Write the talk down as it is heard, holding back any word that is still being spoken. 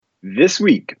This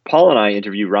week, Paul and I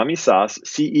interview Rami Sas,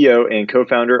 CEO and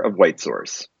co-founder of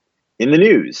WhiteSource. In the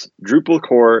news, Drupal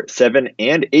core 7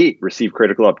 and 8 receive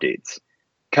critical updates.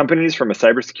 Companies form a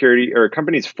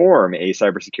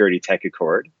cybersecurity tech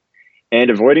accord, and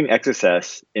avoiding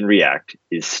XSS in React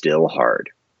is still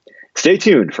hard. Stay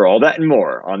tuned for all that and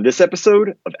more on this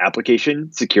episode of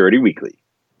Application Security Weekly.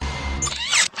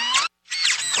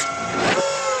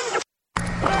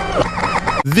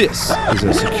 This is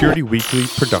a Security Weekly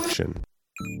production.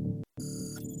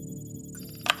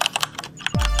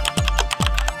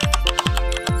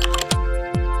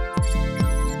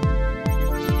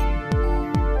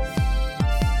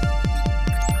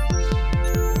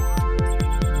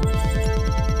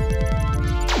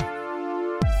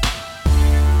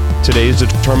 Today's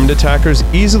determined attackers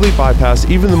easily bypass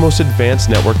even the most advanced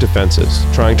network defenses.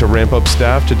 Trying to ramp up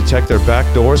staff to detect their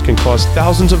backdoors can cost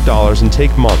thousands of dollars and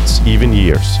take months, even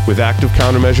years. With Active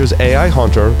Countermeasures AI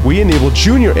Hunter, we enable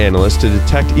junior analysts to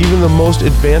detect even the most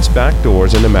advanced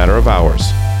backdoors in a matter of hours.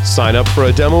 Sign up for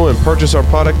a demo and purchase our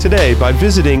product today by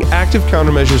visiting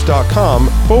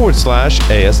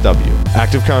activecountermeasures.com/ASW.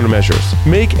 Active Countermeasures.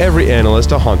 Make every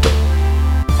analyst a hunter.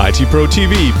 IT Pro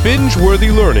TV, binge-worthy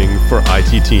learning for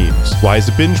IT teams. Why is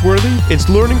it binge-worthy? It's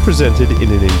learning presented in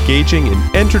an engaging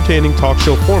and entertaining talk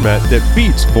show format that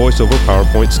beats voice-over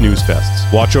PowerPoint snooze fests.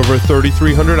 Watch over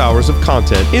 3,300 hours of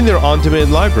content in their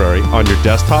on-demand library on your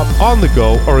desktop, on the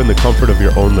go, or in the comfort of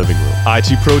your own living room.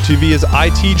 IT Pro TV is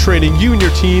IT training you and your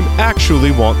team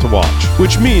actually want to watch,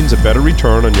 which means a better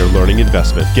return on your learning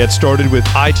investment. Get started with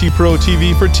IT Pro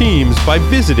TV for teams by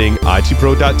visiting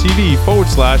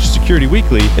itpro.tv/Security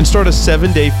Weekly and start a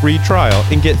 7-day free trial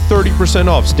and get 30%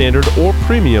 off standard or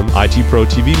premium IT Pro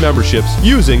TV memberships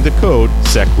using the code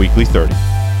SECWeekly30.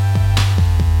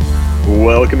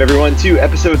 Welcome everyone to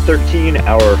episode 13,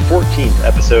 our 14th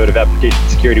episode of Application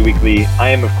Security Weekly. I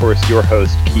am, of course, your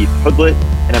host, Keith Hoodlet,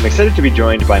 and I'm excited to be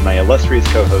joined by my illustrious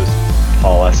co-host,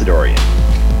 Paul Asadorian.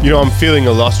 You know, I'm feeling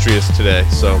illustrious today,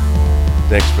 so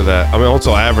thanks for that. I'm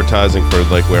also advertising for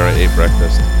where I ate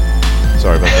breakfast.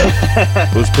 Sorry about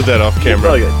that. Let's put that off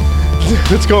camera. Good.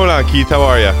 What's going on, Keith? How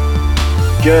are you?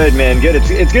 Good, man. Good.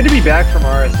 It's good to be back from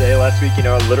RSA last week. You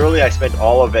know, literally I spent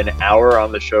all of an hour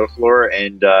on the show floor,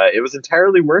 and it was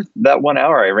entirely worth that 1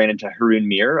 hour. I ran into Haroon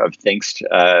Mir of Thinkst,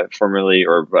 formerly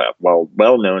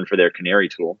well known for their Canary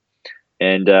tool.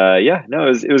 And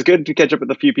it was good to catch up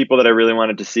with a few people that I really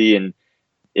wanted to see. And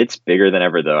it's bigger than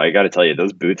ever, though. I got to tell you,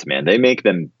 those booths, man, they make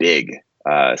them big.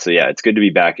 It's good to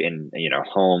be back in,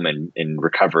 home and in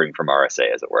recovering from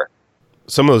RSA, as it were.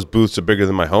 Some of those booths are bigger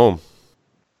than my home.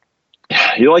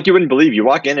 You wouldn't believe. You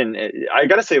walk in, and I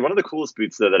got to say, one of the coolest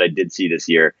booths, though, that I did see this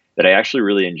year that I actually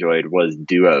really enjoyed was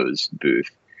Duo's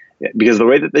booth. Because the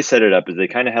way that they set it up is they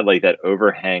kind of had that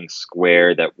overhang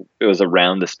square that it was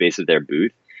around the space of their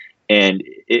booth. And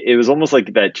it was almost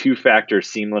like that two-factor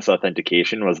seamless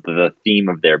authentication was the theme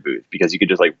of their booth, because you could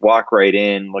just walk right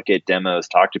in, look at demos,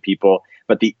 talk to people.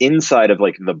 But the inside of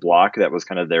the block that was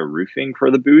kind of their roofing for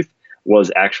the booth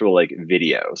was actual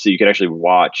video. So you could actually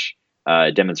watch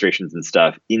demonstrations and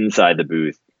stuff inside the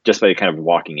booth just by kind of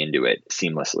walking into it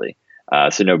seamlessly.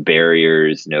 So no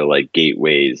barriers, no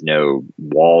gateways, no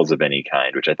walls of any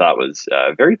kind, which I thought was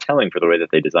very telling for the way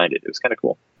that they designed it. It was kind of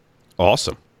cool.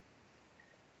 Awesome.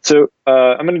 So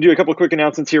I'm going to do a couple of quick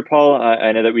announcements here, Paul.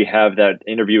 I know that we have that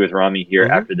interview with Rami here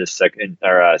after this segment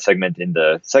in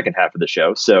the second half of the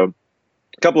show. So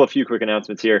a couple of few quick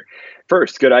announcements here.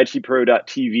 First, go to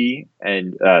itpro.tv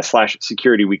and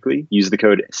 /Security Weekly. Use the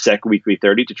code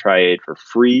SECWeekly30 to try it for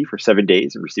free for 7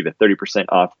 days and receive a 30%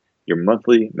 off your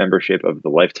monthly membership of the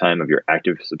lifetime of your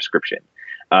active subscription.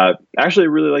 Actually, I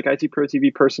really like IT Pro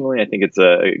TV personally. I think it's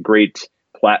a great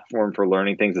platform for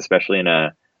learning things, especially in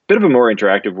a bit of a more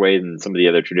interactive way than some of the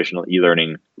other traditional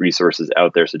e-learning resources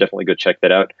out there. So definitely go check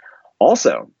that out.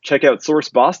 Also, check out Source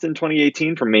Boston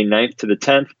 2018 from May 9th to the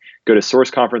 10th. Go to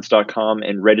sourceconference.com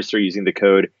and register using the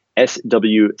code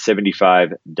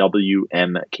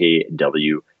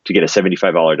SW75WMKW to get a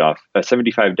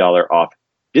 $75 off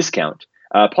discount.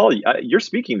 Paul, you're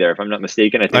speaking there, if I'm not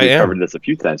mistaken. I think we've covered this a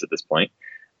few times at this point.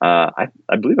 I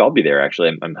believe I'll be there,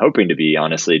 actually. I'm hoping to be,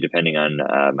 honestly, depending on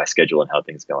my schedule and how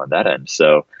things go on that end.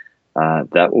 So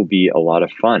that will be a lot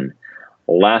of fun.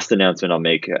 Last announcement I'll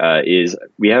make is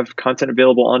we have content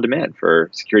available on demand for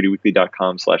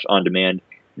securityweekly.com/on-demand.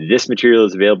 This material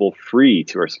is available free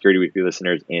to our Security Weekly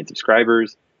listeners and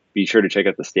subscribers. be sure to check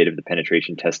out the State of the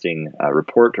Penetration Testing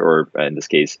report, or in this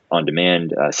case,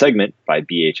 on-demand segment by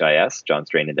BHIS. John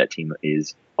Strain and that team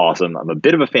is awesome. I'm a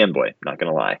bit of a fanboy, not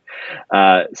going to lie.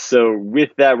 So with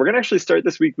that, we're going to actually start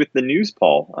this week with the news,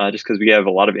 Paul, just because we have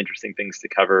a lot of interesting things to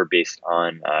cover based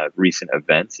on recent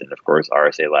events. And of course,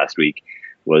 RSA last week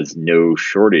was no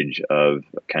shortage of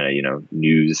kind of,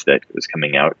 news that was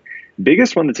coming out.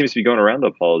 Biggest one that seems to be going around,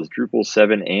 though, Paul, is Drupal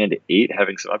 7 and 8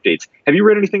 having some updates. Have you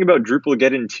read anything about Drupal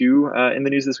Geddon 2 in the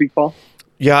news this week, Paul?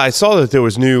 Yeah, I saw that there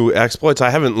was new exploits.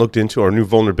 I haven't looked into our new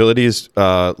vulnerabilities,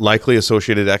 likely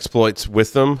associated exploits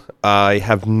with them. I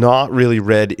have not really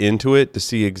read into it to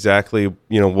see exactly,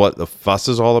 what the fuss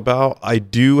is all about. I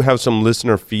do have some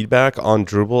listener feedback on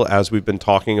Drupal as we've been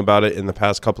talking about it in the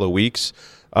past couple of weeks.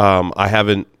 I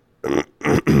haven't,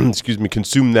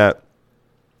 consumed that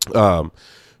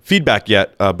feedback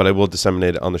yet, but I will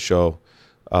disseminate it on the show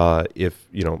if,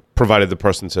 provided the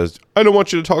person says, I don't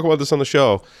want you to talk about this on the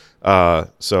show.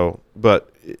 But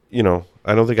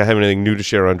I don't think I have anything new to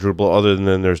share on Drupal other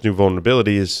than there's new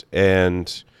vulnerabilities,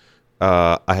 and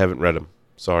I haven't read them.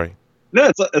 Sorry. No,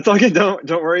 it's all good. Don't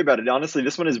worry about it. Honestly,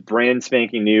 this one is brand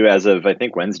spanking new as of, I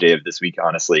think, Wednesday of this week,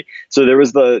 honestly. So there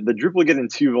was the Drupal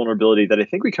Geddon 2 vulnerability that I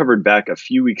think we covered back a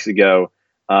few weeks ago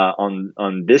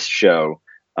on this show.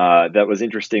 That was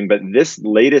interesting. But this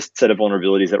latest set of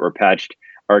vulnerabilities that were patched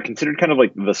are considered kind of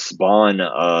like the spawn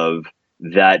of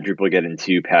that Drupal Geddon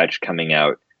 2 patch coming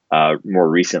out more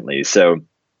recently. So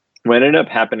what ended up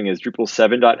happening is Drupal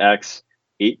 7.x,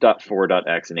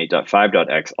 8.4.x, and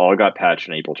 8.5.x all got patched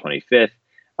on April 25th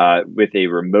with a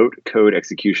remote code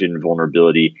execution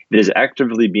vulnerability that is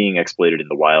actively being exploited in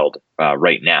the wild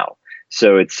right now.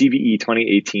 So it's CVE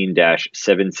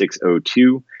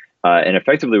 2018-7602. And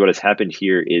effectively what has happened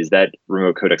here is that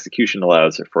remote code execution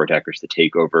allows for attackers to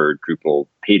take over Drupal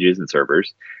pages and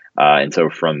servers. And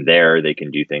so from there, they can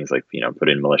do things like, put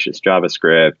in malicious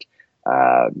JavaScript,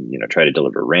 try to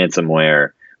deliver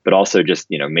ransomware, but also just,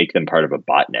 make them part of a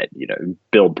botnet,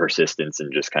 build persistence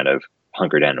and just kind of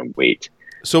hunker down and wait.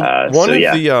 So one of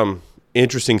the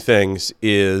interesting things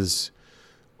is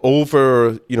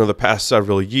over, the past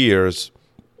several years,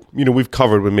 we've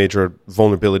covered when major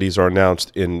vulnerabilities are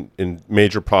announced in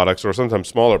major products or sometimes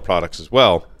smaller products as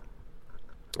well.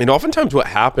 And oftentimes what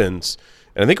happens,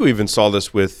 and I think we even saw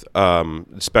this with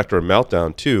Spectre and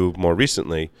Meltdown too more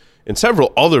recently, and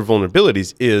several other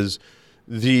vulnerabilities, is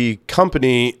the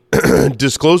company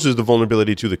discloses the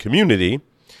vulnerability to the community.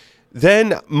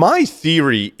 Then my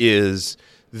theory is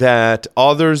that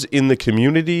others in the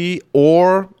community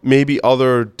or maybe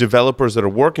other developers that are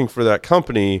working for that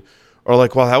company are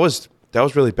like, well, that was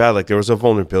really bad. Like there was a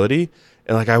vulnerability,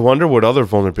 and like I wonder what other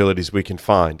vulnerabilities we can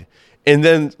find. And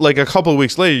then like a couple of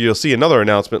weeks later, you'll see another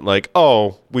announcement like,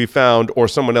 oh, we found, or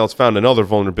someone else found another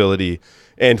vulnerability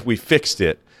and we fixed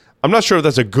it. I'm not sure if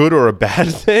that's a good or a bad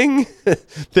thing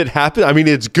that happened. I mean,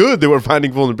 it's good that we're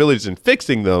finding vulnerabilities and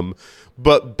fixing them,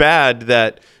 but bad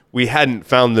that we hadn't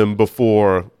found them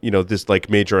before, this like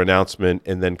major announcement,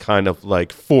 and then kind of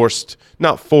like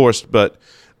not forced, but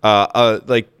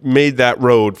like made that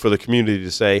road for the community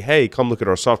to say, hey, come look at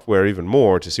our software even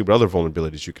more to see what other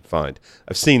vulnerabilities you can find.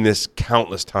 I've seen this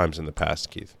countless times in the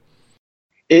past, Keith.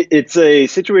 It's a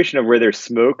situation of where there's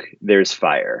smoke, there's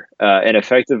fire. And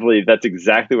effectively, that's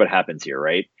exactly what happens here,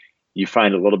 right? You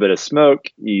find a little bit of smoke,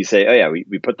 you say, oh yeah,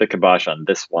 we put the kibosh on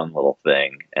this one little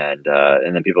thing. And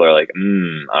then people are like,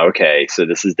 okay, so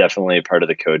this is definitely a part of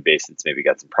the code base that's maybe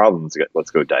got some problems.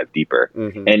 Let's go dive deeper.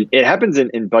 Mm-hmm. And it happens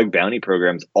in bug bounty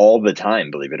programs all the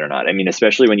time, believe it or not. I mean,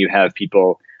 especially when you have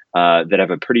people that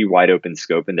have a pretty wide open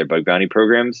scope in their bug bounty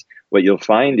programs, what you'll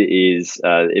find is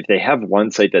if they have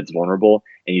one site that's vulnerable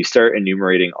and you start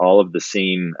enumerating all of the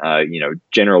same,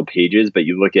 general pages, but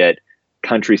you look at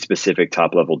country-specific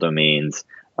top-level domains,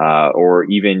 or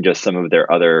even just some of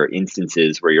their other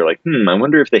instances where you're like, I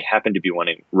wonder if they happen to be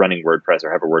running WordPress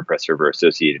or have a WordPress server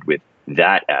associated with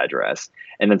that address.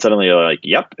 And then suddenly you're like,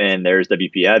 yep, and there's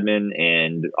WP admin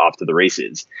and off to the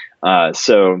races.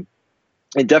 So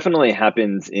it definitely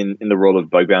happens in the world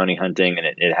of bug bounty hunting, and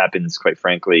it happens, quite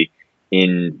frankly,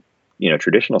 in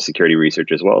traditional security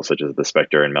research as well, such as the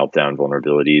Spectre and Meltdown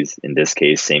vulnerabilities. In this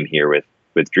case, same here with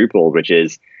Drupal, which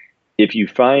is, if you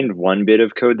find one bit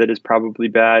of code that is probably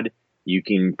bad, you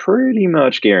can pretty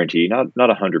much guarantee, not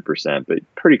 100%, but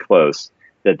pretty close,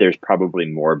 that there's probably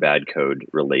more bad code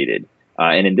related.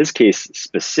 And in this case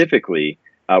specifically,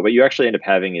 what you actually end up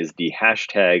having is the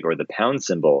hashtag or the pound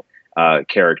symbol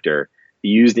character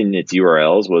used in its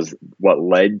URLs was what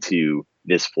led to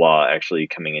this flaw actually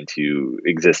coming into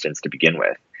existence to begin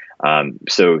with.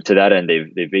 So to that end,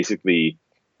 they've basically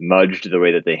mudged the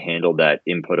way that they handled that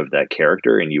input of that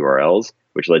character in URLs,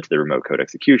 which led to the remote code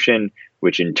execution,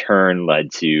 which in turn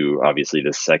led to obviously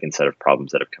the second set of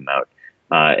problems that have come out.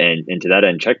 And to that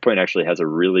end, Checkpoint actually has a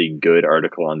really good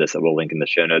article on this that we'll link in the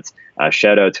show notes.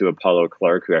 Shout out to Apollo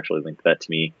Clark, who actually linked that to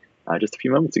me just a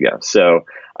few moments ago. So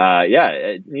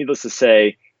needless to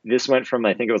say, this went from,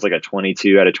 I think it was like a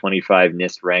 22 out of 25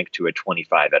 NIST rank to a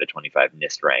 25 out of 25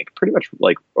 NIST rank, pretty much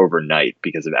like overnight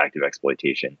because of active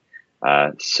exploitation.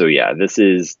 This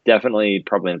is definitely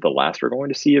probably not the last we're going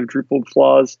to see of Drupal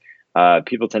flaws.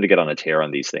 People tend to get on a tear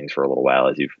on these things for a little while,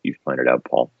 as you've pointed out,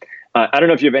 Paul. I don't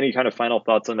know if you have any kind of final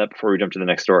thoughts on that before we jump to the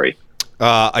next story.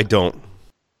 I don't.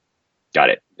 Got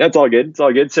it. That's all good. It's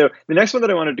all good. So the next one that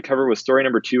I wanted to cover was story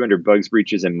number 2 under bugs,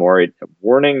 breaches, and more.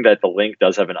 Warning that the link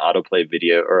does have an autoplay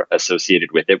video or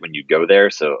associated with it when you go there.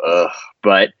 So,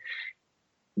 but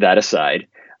that aside,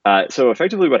 so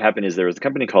effectively what happened is there was a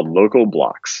company called Local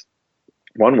Blocks.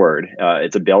 One word.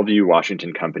 It's a Bellevue,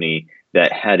 Washington company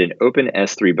that had an open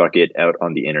S3 bucket out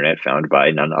on the internet found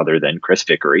by none other than Chris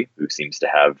Vickery, who seems to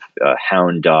have a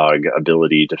hound dog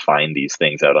ability to find these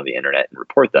things out on the internet and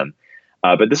report them.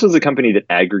 But this was a company that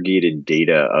aggregated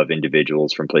data of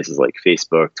individuals from places like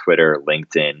Facebook, Twitter,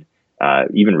 LinkedIn,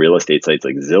 even real estate sites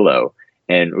like Zillow,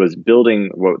 and was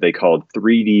building what they called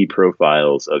 3D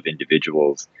profiles of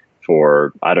individuals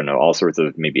for, I don't know, all sorts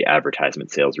of maybe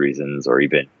advertisement sales reasons, or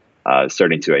even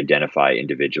starting to identify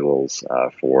individuals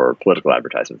for political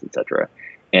advertisements, etc.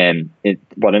 And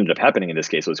what ended up happening in this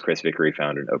case was Chris Vickery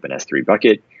found an open S3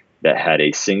 bucket that had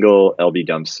a single LB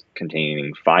dumps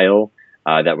containing file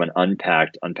that when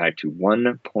unpacked to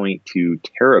 1.2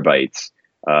 terabytes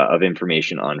of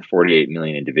information on 48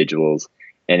 million individuals.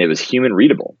 And it was human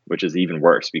readable, which is even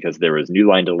worse because there was new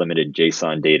line delimited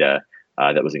JSON data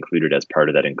that was included as part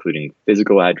of that, including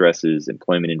physical addresses,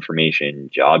 employment information,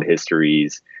 job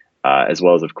histories, as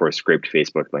well as, of course, scraped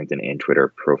Facebook, LinkedIn, and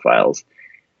Twitter profiles.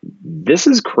 This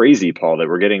is crazy, Paul, that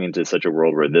we're getting into such a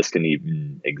world where this can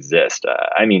even exist.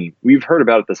 I mean, we've heard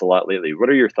about this a lot lately. What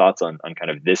are your thoughts on kind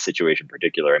of this situation in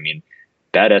particular? I mean,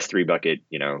 bad S3 bucket,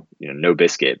 no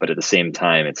biscuit, but at the same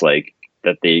time, it's like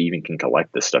that they even can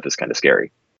collect this stuff is kind of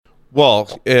scary.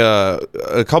 Well,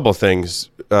 a couple of things.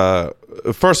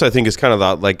 First, I think it's kind of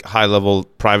that like high level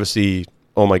privacy,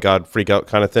 oh my God, freak out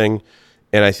kind of thing.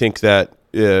 And I think that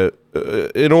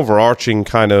an overarching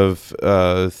kind of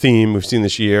theme we've seen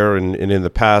this year and in the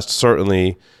past,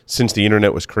 certainly since the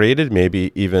internet was created,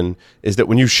 maybe even, is that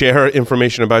when you share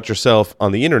information about yourself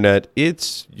on the internet,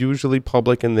 it's usually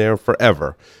public and there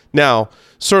forever. Now,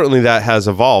 certainly that has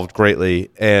evolved greatly,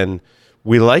 and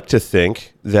we like to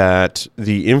think that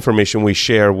the information we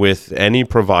share with any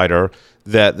provider,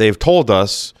 that they've told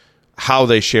us how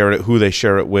they share it, who they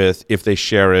share it with, if they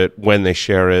share it, when they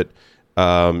share it,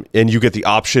 and you get the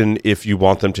option if you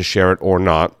want them to share it or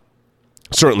not.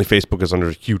 Certainly Facebook is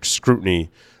under huge scrutiny,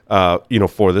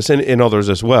 for this and others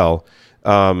as well.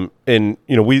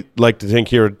 We like to think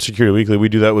here at Security Weekly, we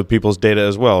do that with people's data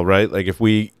as well, right? Like if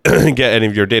we get any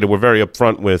of your data, we're very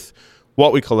upfront with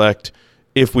what we collect,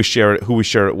 if we share it, who we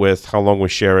share it with, how long we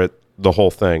share it, the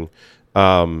whole thing.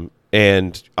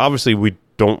 And obviously we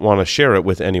don't want to share it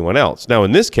with anyone else. Now,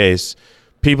 in this case,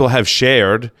 people have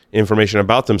shared information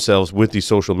about themselves with these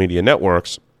social media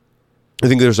networks. I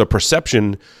think there's a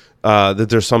perception that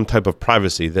there's some type of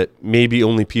privacy, that maybe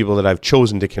only people that I've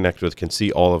chosen to connect with can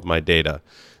see all of my data,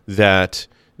 that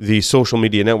the social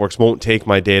media networks won't take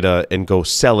my data and go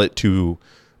sell it to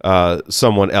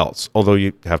someone else, although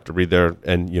you have to read their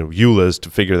and EULAs to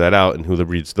figure that out and who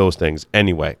reads those things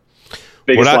anyway.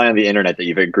 Biggest lie on the internet that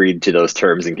you've agreed to those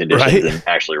terms and conditions, right? And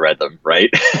actually read them,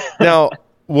 right? Now,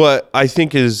 what I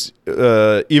think is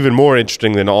even more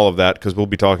interesting than all of that, because we'll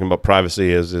be talking about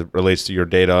privacy as it relates to your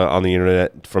data on the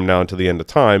internet from now until the end of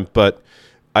time, but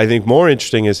I think more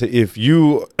interesting is if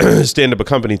you stand up a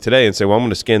company today and say, well, I'm going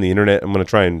to scan the internet, I'm going to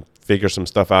try and figure some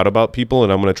stuff out about people,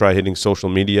 and I'm going to try hitting social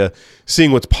media,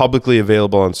 seeing what's publicly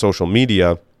available on social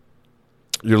media,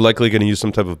 you're likely going to use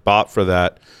some type of bot for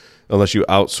that. Unless you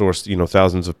outsource,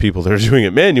 thousands of people that are doing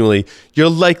it manually, you're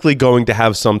likely going to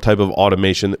have some type of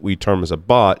automation that we term as a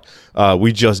bot.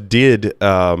 We just did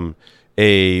a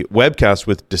webcast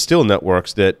with Distill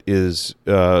Networks that is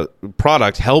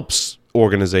product helps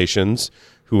organizations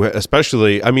who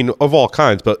especially, of all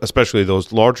kinds, but especially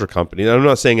those larger companies. I'm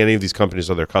not saying any of these companies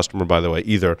are their customer, by the way,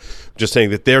 either. I'm just saying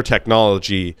that their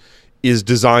technology is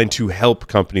designed to help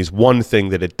companies. One thing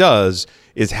that it does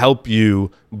is help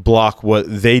you block what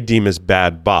they deem as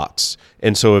bad bots.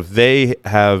 And so if they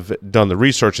have done the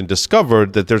research and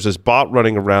discovered that there's this bot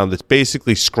running around that's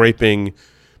basically scraping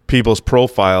people's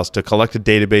profiles to collect a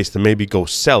database to maybe go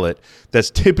sell it,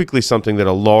 that's typically something that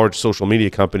a large social media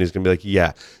company is going to be like,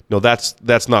 yeah, no,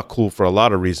 that's not cool for a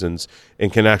lot of reasons,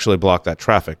 and can actually block that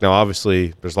traffic. Now,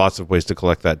 obviously, there's lots of ways to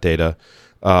collect that data.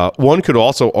 One could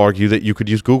also argue that you could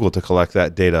use Google to collect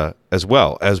that data as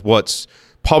well, as what's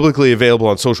publicly available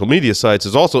on social media sites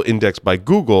is also indexed by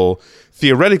Google.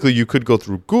 Theoretically, you could go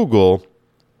through Google,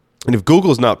 and if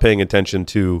Google's not paying attention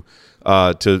to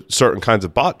certain kinds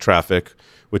of bot traffic,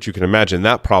 which you can imagine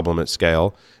that problem at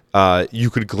scale, you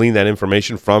could glean that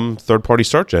information from third-party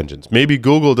search engines. Maybe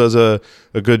Google does a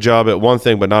good job at one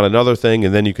thing but not another thing,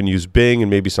 and then you can use Bing and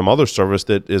maybe some other service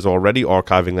that is already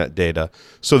archiving that data.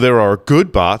 So there are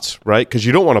good bots, right? Because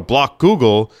you don't want to block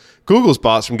Google's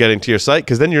bots from getting to your site,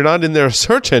 because then you're not in their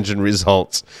search engine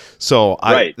results. So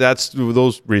that's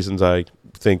those reasons I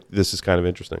think this is kind of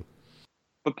interesting.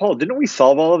 But Paul, didn't we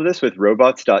solve all of this with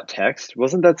robots.txt?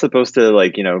 Wasn't that supposed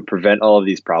to prevent all of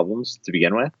these problems to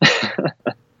begin with?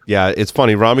 Yeah, it's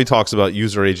funny. Rami talks about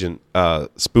user agent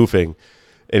spoofing,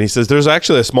 and he says there's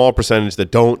actually a small percentage that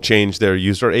don't change their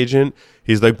user agent.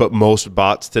 He's like, but most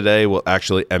bots today will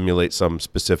actually emulate some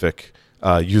specific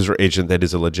user agent that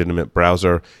is a legitimate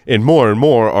browser, and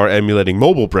more are emulating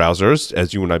mobile browsers,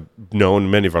 as you and I know, and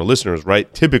many of our listeners,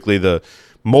 right? Typically, the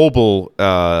mobile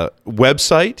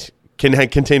website can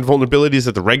contain vulnerabilities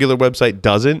that the regular website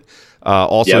doesn't.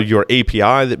 Also, your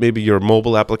API that maybe your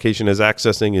mobile application is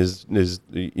accessing is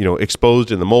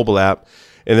exposed in the mobile app.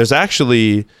 And there's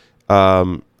actually,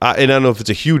 and I don't know if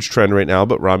it's a huge trend right now,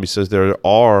 but Rami says there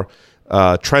are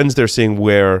trends they're seeing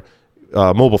where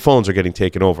mobile phones are getting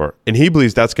taken over. And he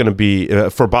believes that's going to be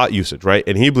for bot usage, right?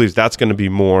 And he believes that's going to be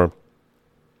more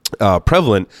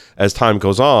prevalent as time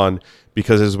goes on,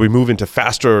 because as we move into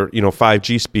faster,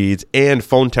 5G speeds and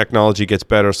phone technology gets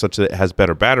better such that it has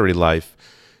better battery life,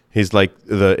 he's like,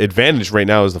 the advantage right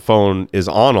now is the phone is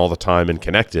on all the time and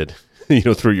connected,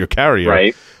 through your carrier.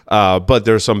 Right. But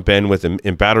there's some bandwidth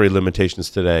and battery limitations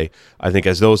today. I think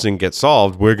as those things get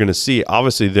solved, we're going to see,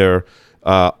 obviously there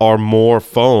are more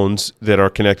phones that are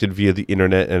connected via the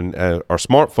internet and are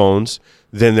smartphones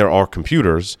than there are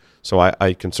computers. So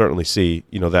I can certainly see,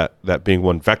 that being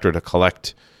one vector to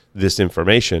collect this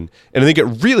information. And I think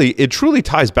it truly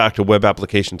ties back to web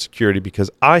application security, because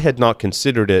I had not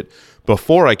considered it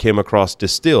before I came across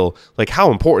Distill, like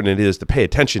how important it is to pay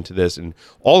attention to this and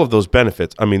all of those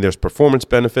benefits. I mean, there's performance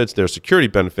benefits, there's security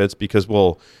benefits, because,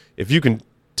 well, if you can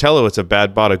tell if it's a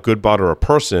bad bot, a good bot, or a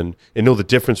person, and know the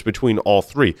difference between all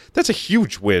three, that's a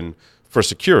huge win for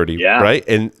security, right?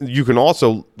 And you can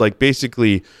also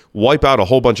basically wipe out a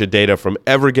whole bunch of data from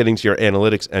ever getting to your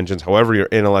analytics engines, however you're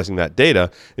analyzing that data,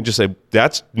 and just say,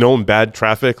 that's known bad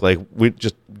traffic, we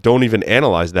just don't even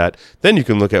analyze that. Then you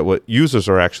can look at what users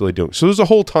are actually doing. So there's a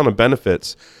whole ton of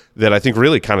benefits that I think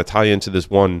really kind of tie into this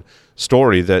one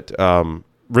story that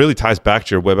really ties back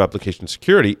to your web application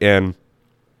security. And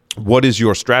what is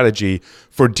your strategy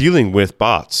for dealing with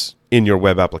bots in your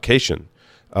web application?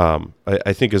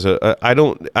 I think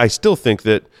I still think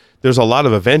that there's a lot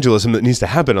of evangelism that needs to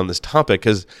happen on this topic,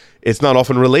 because it's not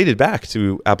often related back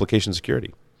to application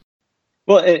security.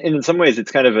 Well, and in some ways,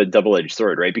 it's kind of a double-edged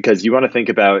sword, right? Because you want to think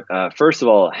about, first of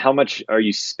all, how much are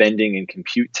you spending in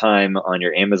compute time on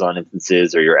your Amazon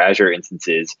instances or your Azure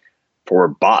instances for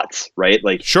bots, right?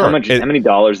 Sure. How many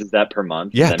dollars is that per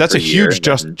month? Yeah, that's a huge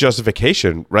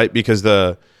justification, right? Because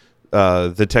the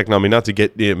technology, not to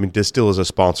get, Distill is a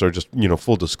sponsor, just,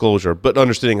 full disclosure, but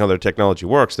understanding how their technology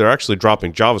works, they're actually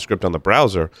dropping JavaScript on the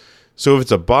browser. So if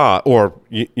it's a bot or,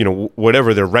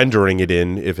 whatever they're rendering it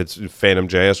in, if it's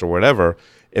Phantom.js or whatever,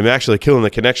 it's actually killing the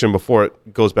connection before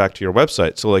it goes back to your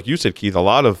website. So like you said, Keith, a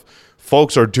lot of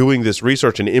folks are doing this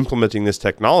research and implementing this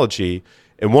technology,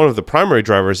 and one of the primary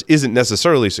drivers isn't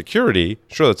necessarily security.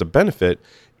 Sure, that's a benefit.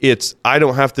 It's, I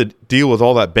don't have to deal with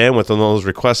all that bandwidth and all those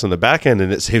requests on the back end,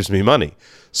 and it saves me money.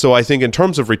 So I think in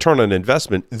terms of return on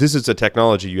investment, this is a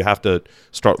technology you have to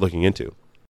start looking into.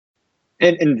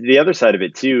 And the other side of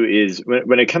it, too, is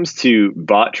when it comes to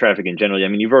bot traffic in general,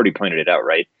 you've already pointed it out,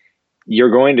 right? You're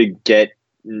going to get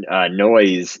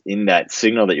noise in that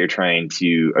signal that you're trying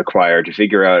to acquire to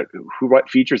figure out what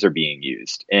features are being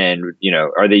used. And,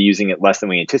 are they using it less than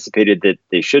we anticipated that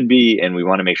they should be? And we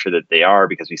want to make sure that they are,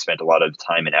 because we spent a lot of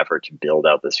time and effort to build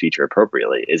out this feature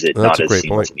appropriately. Is it not as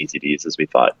seamless and easy to use as we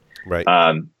thought? Right.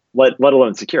 Let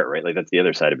alone secure, right? That's the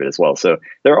other side of it as well. So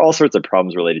there are all sorts of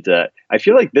problems related to that. I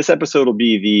feel like this episode will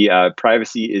be the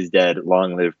privacy is dead,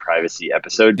 long live privacy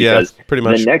episode, because pretty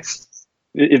much.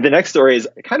 The next story is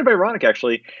kind of ironic,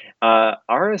 actually.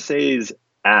 RSA's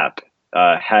app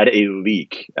had a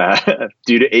leak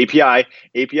due to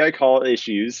API call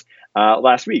issues.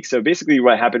 last week. So basically,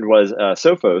 what happened was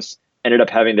Sophos ended up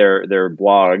having their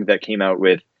blog that came out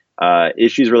with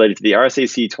issues related to the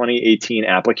RSAC 2018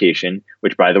 application,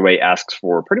 which, by the way, asks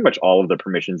for pretty much all of the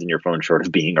permissions in your phone short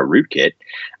of being a rootkit.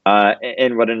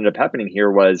 And what ended up happening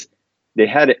here was they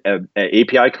had an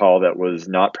API call that was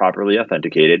not properly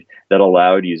authenticated that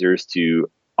allowed users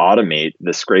to automate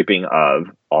the scraping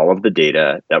of all of the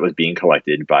data that was being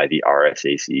collected by the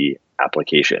RSAC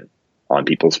application on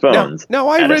people's phones. Now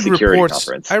I read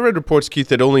reports, Keith,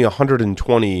 that only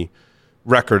 120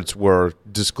 records were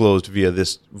disclosed via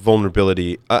this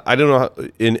vulnerability. I don't know.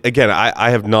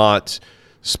 I have not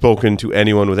spoken to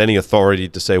anyone with any authority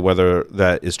to say whether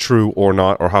that is true or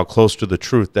not, or how close to the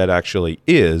truth that actually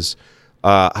is.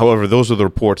 However, those are the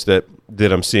reports that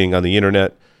I'm seeing on the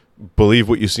internet. Believe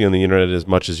what you see on the internet as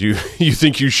much as you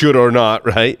think you should or not,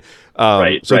 right?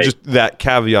 Just that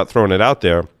caveat, throwing it out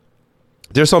there.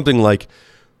 There's something like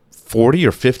 40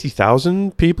 or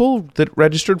 50,000 people that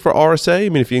registered for RSA. I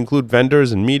mean, if you include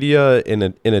vendors and media and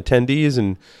attendees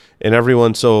and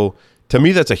everyone. So to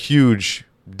me, that's a huge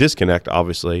disconnect,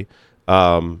 obviously.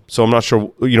 So I'm not sure,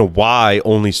 why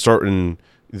only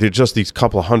just these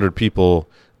couple of hundred people,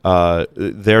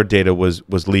 their data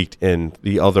was leaked and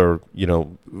the other,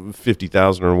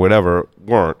 50,000 or whatever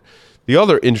weren't. The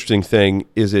other interesting thing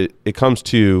is it comes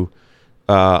to,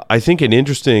 I think, an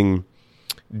interesting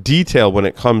detail when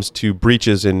it comes to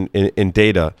breaches in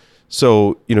data.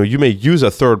 So, you may use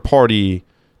a third party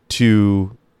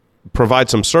to provide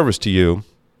some service to you.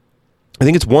 I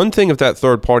think it's one thing if that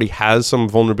third party has some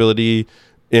vulnerability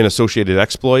in associated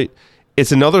exploit.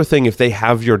 It's another thing if they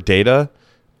have your data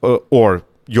or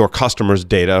your customer's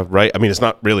data, right? I mean, it's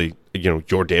not really,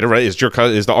 your data, right? It's the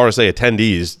RSA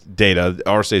attendees' data. The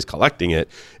RSA is collecting it.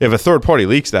 If a third party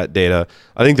leaks that data,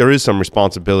 I think there is some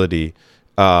responsibility.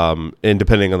 And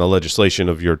depending on the legislation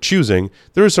of your choosing,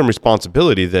 there is some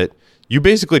responsibility that you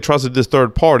basically trusted this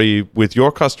third party with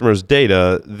your customer's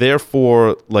data.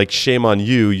 Therefore, shame on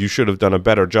you. You should have done a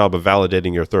better job of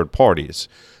validating your third parties.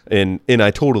 And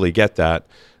I totally get that.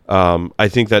 I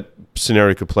think that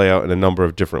scenario could play out in a number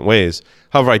of different ways.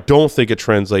 However, I don't think it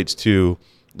translates to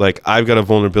I've got a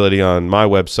vulnerability on my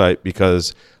website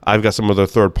because I've got some other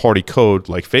third party code,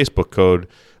 like Facebook code,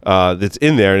 that's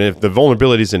in there. And if the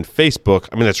vulnerability is in Facebook,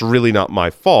 I mean, that's really not my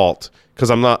fault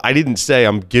because I didn't say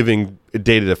I'm giving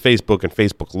data to Facebook and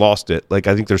Facebook lost it. I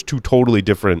think there's two totally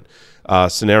different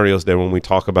scenarios there when we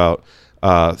talk about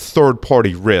third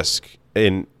party risk.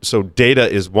 And so data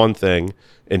is one thing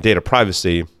and data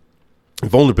privacy.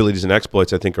 Vulnerabilities and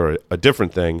exploits, I think, are a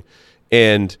different thing.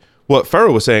 And what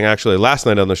Ferro was saying actually last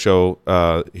night on the show,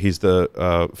 he's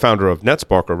the founder of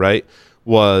NetSparker, right,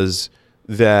 was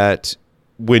that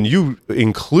when you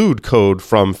include code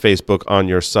from Facebook on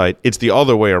your site, it's the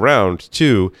other way around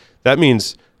too. That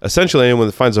means essentially anyone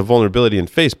that finds a vulnerability in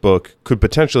Facebook could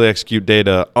potentially execute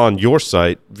data on your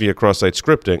site via cross-site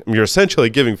scripting. I mean, you're essentially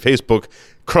giving Facebook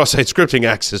cross-site scripting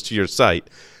access to your site,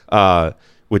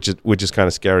 which is kind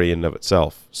of scary in and of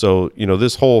itself. So,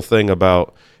 this whole thing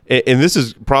about, and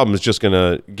this problem is just going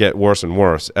to get worse and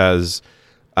worse as,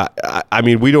 I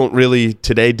mean, we don't really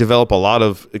today develop a lot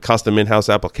of custom in-house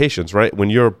applications, right? When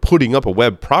you're putting up a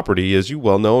web property, as you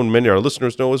well know, and many of our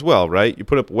listeners know as well, right? You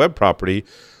put up a web property,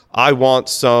 I want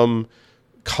some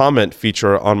comment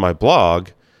feature on my blog.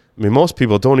 I mean, most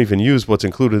people don't even use what's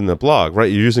included in the blog, right?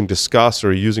 You're using Disqus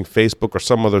or you're using Facebook or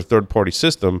some other third-party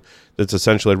system that's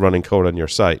essentially running code on your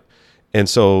site. And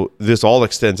so this all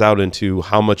extends out into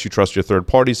how much you trust your third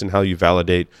parties and how you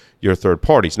validate your third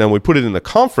parties. Now, when we put it in the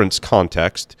conference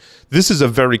context, this is a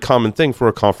very common thing for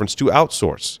a conference to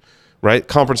outsource, right?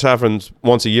 Conference happens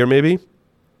once a year, maybe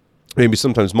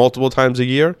sometimes multiple times a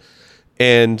year.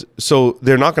 And so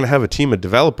they're not going to have a team of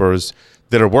developers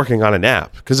that are working on an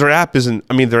app because their app is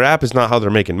not how they're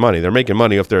making money. They're making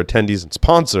money off their attendees and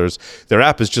sponsors. Their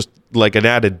app is just like an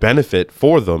added benefit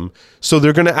for them. So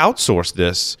they're going to outsource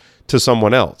this to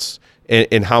someone else.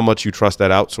 And how much you trust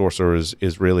that outsourcer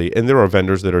is really, and there are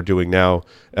vendors that are doing now,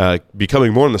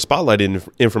 becoming more in the spotlight in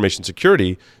information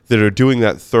security that are doing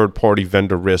that third-party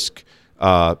vendor risk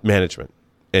management.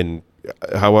 And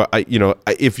how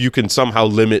if you can somehow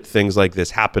limit things like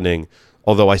this happening,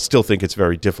 although I still think it's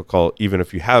very difficult, even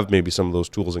if you have maybe some of those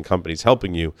tools and companies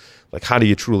helping you, how do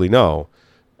you truly know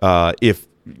if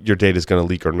your data is going to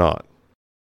leak or not?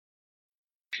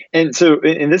 And so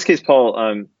in this case,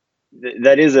 Paul,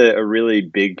 that is a really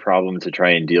big problem to try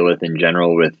and deal with in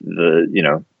general with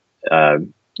the,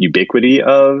 ubiquity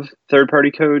of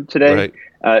third-party code today. Right.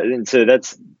 And so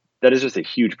that is just a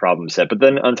huge problem set. But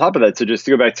then on top of that, so just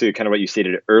to go back to kind of what you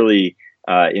stated early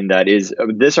in that is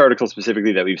this article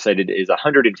specifically that we've cited is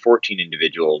 114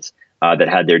 individuals that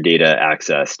had their data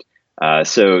accessed.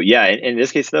 So yeah, in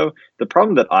this case though, the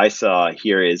problem that I saw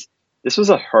here is this was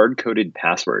a hard-coded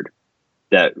password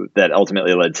that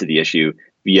ultimately led to the issue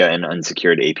via an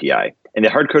unsecured API. And the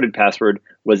hard-coded password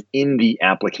was in the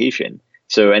application.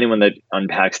 So anyone that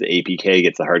unpacks the APK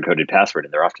gets the hard-coded password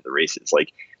and they're off to the races.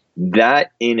 Like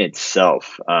that in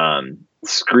itself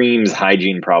screams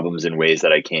hygiene problems in ways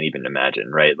that I can't even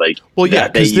imagine, right? Like, well, yeah,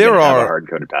 because there are a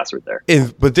hard-coded password there.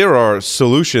 But there are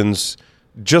solutions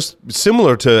just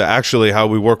similar to actually how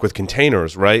we work with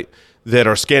containers, right? That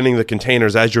are scanning the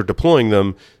containers as you're deploying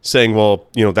them, saying, well,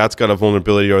 that's got a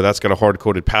vulnerability or that's got a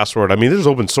hard-coded password. I mean, there's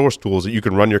open source tools that you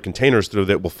can run your containers through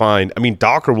that will find. I mean,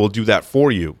 Docker will do that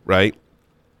for you, right?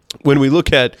 When we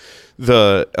look at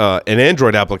an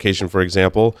Android application, for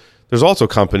example, there's also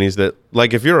companies that,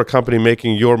 like, if you're a company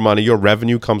making your money, your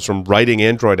revenue comes from writing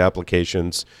Android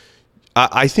applications,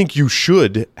 I think you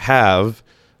should have.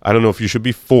 I don't know if you should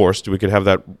be forced. We could have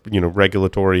that,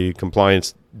 regulatory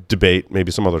compliance debate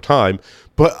maybe some other time.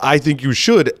 But I think you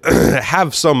should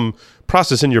have some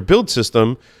process in your build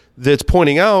system that's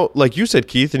pointing out, like you said,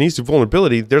 Keith, an easy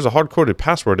vulnerability. There's a hard-coded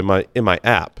password in my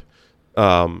app.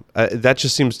 That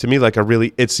just seems to me like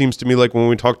it seems to me like when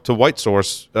we talk to White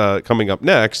Source coming up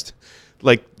next,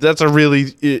 like that's a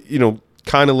really,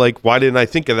 kind of like, why didn't I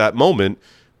think of that moment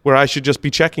where I should just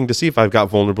be checking to see if I've got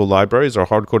vulnerable libraries or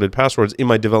hard-coded passwords in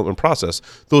my development process.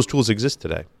 Those tools exist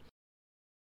today.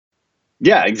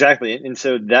 Yeah, exactly. And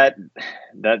so that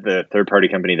the third-party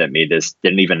company that made this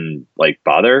didn't even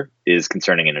bother is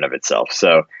concerning in and of itself.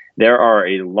 So there are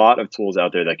a lot of tools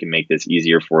out there that can make this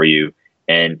easier for you.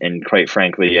 And quite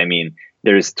frankly, I mean,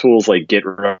 there's tools like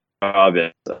GitHub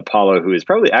and Apollo, who is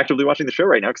probably actively watching the show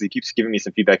right now because he keeps giving me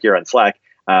some feedback here on Slack,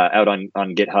 out on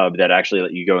GitHub that actually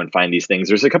let you go and find these things.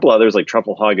 There's a couple others like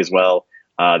TruffleHog as well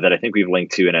that I think we've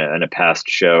linked to in a past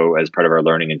show as part of our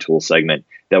learning and tools segment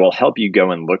that will help you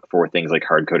go and look for things like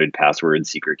hard-coded passwords,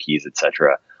 secret keys,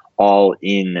 etc., all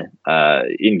in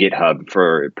GitHub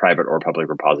for private or public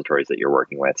repositories that you're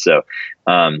working with. So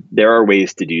there are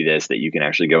ways to do this that you can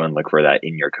actually go and look for that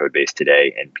in your code base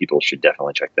today, and people should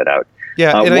definitely check that out.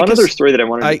 Yeah, and one other story that I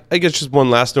wanted. I guess just one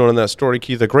last note on that story,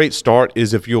 Keith. A great start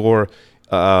is if you're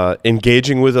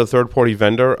engaging with a third-party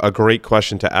vendor, a great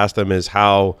question to ask them is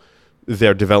how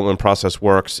their development process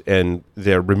works and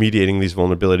they're remediating these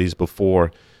vulnerabilities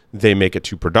before they make it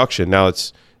to production. Now,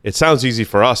 it sounds easy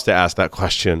for us to ask that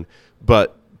question,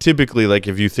 but typically, like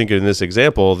if you think in this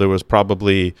example, there was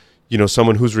probably,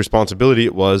 someone whose responsibility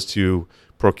it was to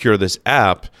procure this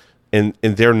app, and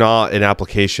they're not an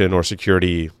application or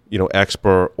security,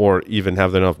 expert or even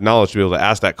have enough knowledge to be able to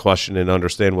ask that question and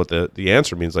understand what the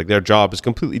answer means. Like their job is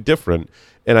completely different.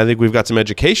 And I think we've got some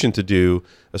education to do,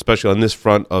 especially on this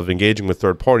front of engaging with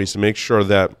third parties, to make sure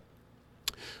that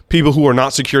people who are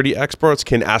not security experts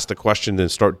can ask the question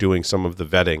and start doing some of the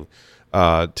vetting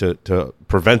to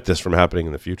prevent this from happening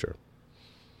in the future.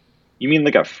 You mean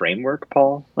like a framework,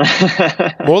 Paul?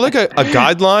 More like a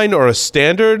guideline or a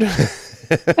standard?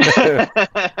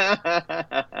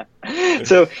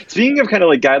 So speaking of kind of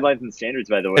like guidelines and standards,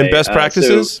 by the way. And best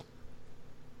practices?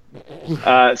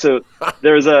 So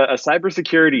there's a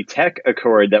cybersecurity tech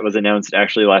accord that was announced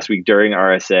actually last week during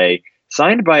RSA,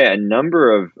 signed by a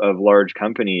number of large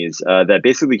companies that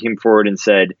basically came forward and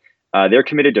said they're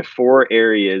committed to 4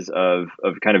 areas of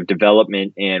kind of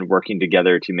development and working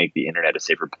together to make the internet a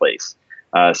safer place.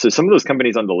 So some of those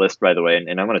companies on the list, by the way,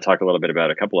 and I'm going to talk a little bit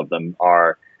about a couple of them,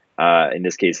 are in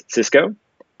this case Cisco,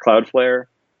 Cloudflare,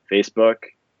 Facebook,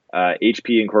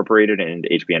 HP Incorporated and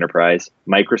HP Enterprise,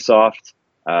 Microsoft,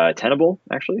 Tenable,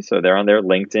 actually. So they're on there.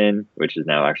 LinkedIn, which is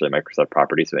now actually a Microsoft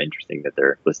property. So interesting that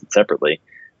they're listed separately.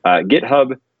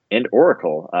 GitHub and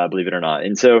Oracle, believe it or not.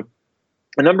 And so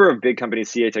a number of big companies,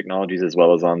 CA Technologies as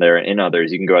well as on there, and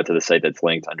others. You can go out to the site that's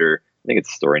linked under, I think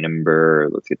it's story number,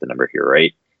 let's get the number here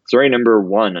right. Story number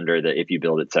 1 under the If You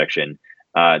Build It section.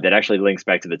 That actually links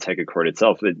back to the tech accord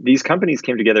itself. These companies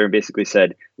came together and basically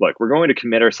said, look, we're going to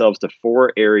commit ourselves to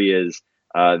 4 areas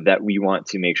that we want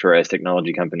to make sure as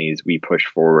technology companies we push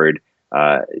forward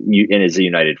and as a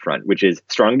united front, which is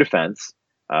strong defense.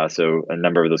 So a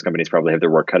number of those companies probably have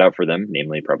their work cut out for them,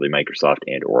 namely probably Microsoft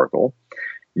and Oracle.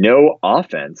 No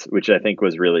offense, which I think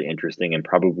was really interesting and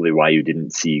probably why you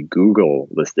didn't see Google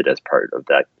listed as part of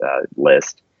that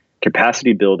list.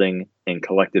 Capacity building and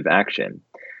collective action.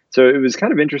 So it was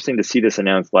kind of interesting to see this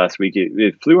announced last week.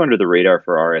 It flew under the radar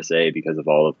for RSA because of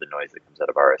all of the noise that comes out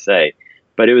of RSA.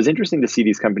 But it was interesting to see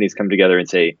these companies come together and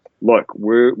say, look,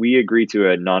 we agree to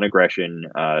a non-aggression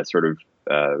sort of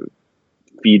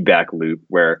feedback loop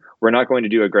where we're not going to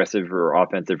do aggressive or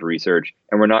offensive research,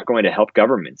 and we're not going to help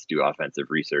governments do offensive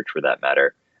research for that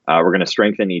matter. We're going to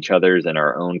strengthen each other's and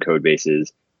our own code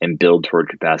bases and build toward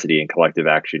capacity and collective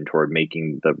action toward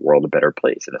making the world a better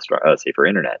place and a safer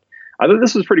internet. I thought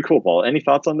this was pretty cool, Paul. Any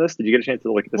thoughts on this? Did you get a chance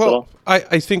to look at this at all?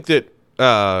 I think that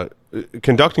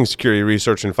conducting security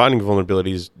research and finding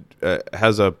vulnerabilities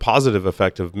has a positive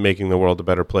effect of making the world a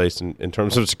better place in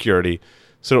terms of security.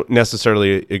 So I don't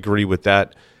necessarily agree with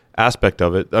that aspect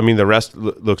of it. I mean, the rest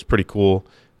looks pretty cool.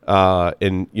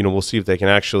 And, we'll see if they can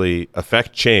actually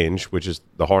affect change, which is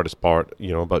the hardest part,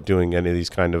 about doing any of these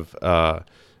kind of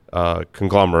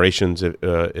conglomerations,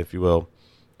 if you will.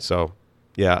 So,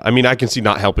 yeah, I mean, I can see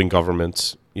not helping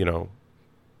governments, I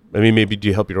mean, maybe do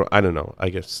you help your own? I don't know. I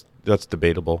guess that's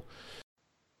debatable.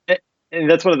 And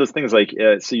that's one of those things so you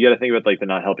got to think about the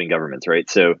not helping governments, right?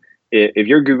 So if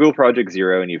you're Google Project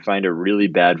Zero and you find a really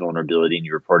bad vulnerability and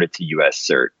you report it to US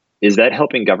CERT, is that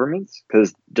helping governments?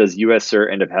 Because does US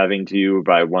CERT end up having to,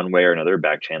 by one way or another,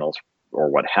 back channels or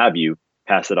what have you,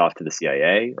 pass it off to the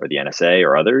CIA or the NSA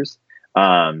or others?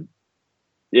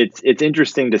 It's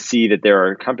interesting to see that there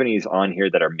are companies on here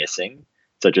that are missing,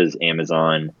 such as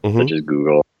Amazon, such as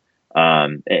Google.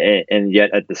 And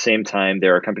yet at the same time,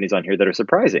 there are companies on here that are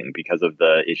surprising because of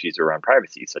the issues around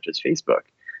privacy, such as Facebook.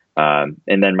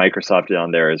 And then Microsoft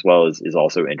on there as well is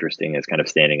also interesting as kind of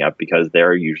standing up because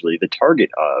they're usually the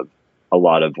target of a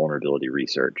lot of vulnerability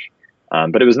research.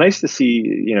 But it was nice to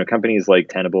see, companies like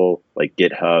Tenable, like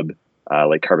GitHub,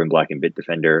 like Carbon Black and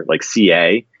Bitdefender, like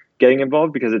CA getting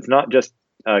involved, because it's not just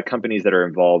companies that are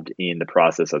involved in the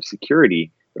process of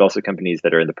security, but also companies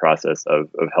that are in the process of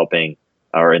helping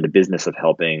or in the business of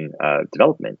helping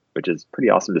development, which is pretty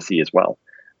awesome to see as well.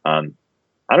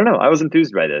 I don't know. I was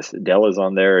enthused by this. Dell is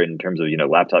on there in terms of,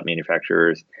 laptop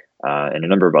manufacturers and a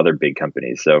number of other big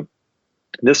companies. So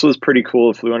this was pretty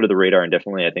cool. It flew under the radar, and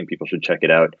definitely I think people should check it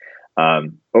out.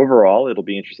 Overall, it'll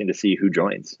be interesting to see who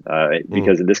joins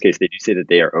because in this case, they do say that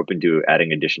they are open to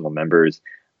adding additional members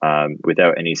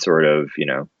without any sort of,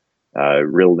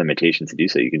 real limitations to do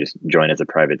so. You can just join as a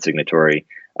private signatory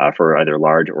for either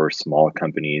large or small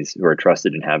companies who are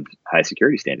trusted and have high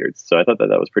security standards. So I thought that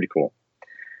was pretty cool.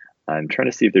 I'm trying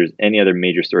to see if there's any other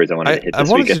major stories I wanted to hit this week.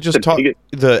 I wanted to just talk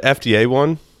the FDA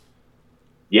one.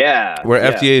 Yeah. Where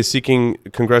FDA is seeking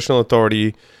congressional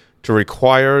authority to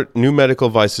require new medical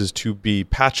devices to be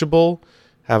patchable,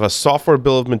 have a software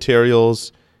bill of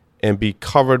materials, and be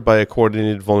covered by a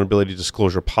coordinated vulnerability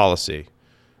disclosure policy.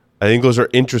 I think those are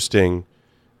interesting,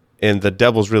 and the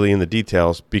devil's really in the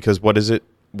details, because what does it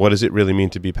really mean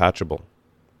to be patchable?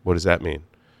 What does that mean?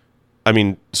 I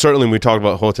mean, certainly we talked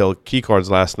about hotel key cards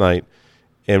last night,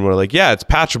 and we're like, yeah, it's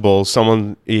patchable.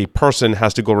 A person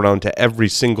has to go around to every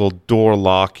single door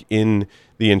lock in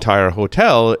the entire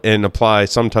hotel and apply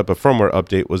some type of firmware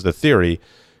update was the theory.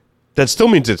 That still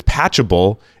means it's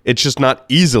patchable. It's just not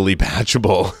easily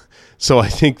patchable. So I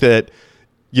think that,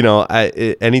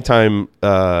 anytime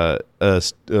a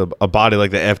body like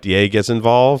the FDA gets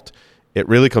involved, it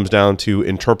really comes down to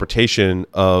interpretation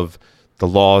of the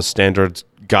laws, standards,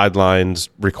 guidelines,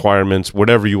 requirements,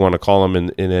 whatever you want to call them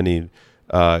in any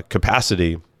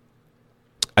capacity.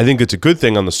 I think it's a good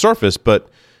thing on the surface, but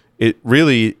it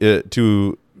really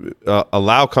to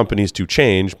allow companies to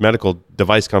change, medical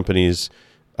device companies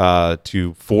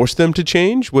to force them to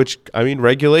change, which, I mean,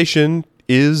 regulation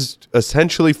is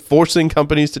essentially forcing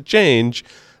companies to change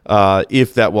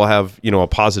if that will have, a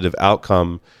positive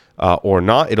outcome or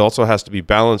not. It also has to be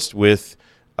balanced with,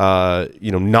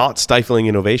 not stifling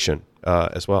innovation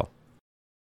as well.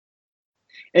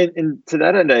 And to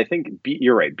that end, I think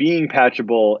you're right. Being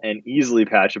patchable and easily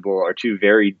patchable are two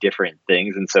very different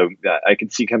things. And so I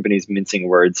could see companies mincing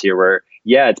words here where,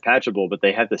 yeah, it's patchable, but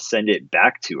they have to send it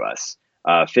back to us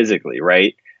physically,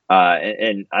 right?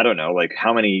 And I don't know,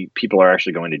 how many people are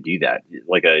actually going to do that?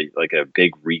 Like a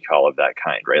big recall of that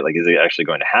kind, right? Is it actually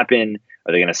going to happen?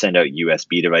 Are they going to send out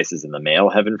USB devices in the mail,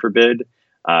 heaven forbid,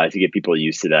 to get people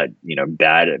used to that,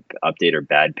 bad update or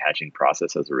bad patching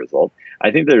process as a result?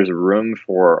 I think there's room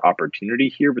for opportunity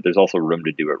here, but there's also room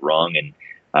to do it wrong. And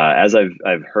as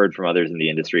I've heard from others in the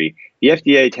industry, the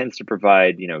FDA tends to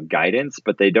provide, guidance,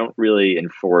 but they don't really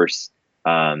enforce.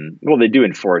 Well, they do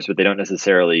enforce, but they don't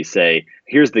necessarily say,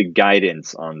 here's the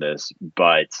guidance on this,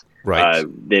 but right.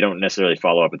 They don't necessarily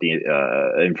follow up with the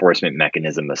enforcement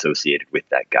mechanism associated with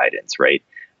that guidance, right?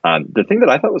 The thing that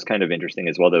I thought was kind of interesting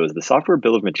as well, though, is the software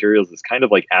bill of materials is kind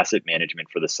of like asset management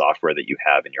for the software that you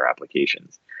have in your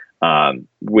applications,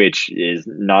 which is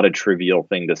not a trivial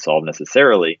thing to solve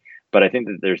necessarily. But I think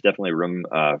that there's definitely room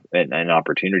and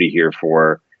opportunity here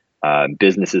for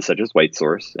businesses such as White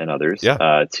Source and others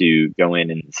Yeah. to go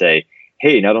in and say,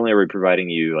 hey, not only are we providing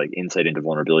you like insight into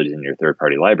vulnerabilities in your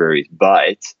third-party libraries,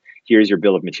 but here's your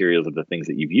bill of materials of the things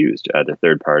that you've used, either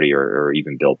third-party or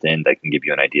even built in, that can give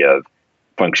you an idea of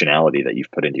functionality that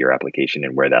you've put into your application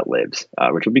and where that lives,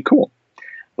 which would be cool.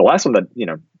 The last one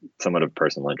that, somewhat of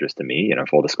personal interest to me,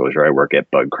 full disclosure, I work at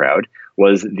BugCrowd,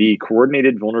 was the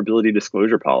coordinated vulnerability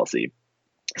disclosure policy.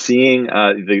 Seeing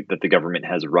that the government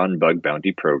has run bug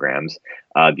bounty programs,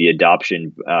 the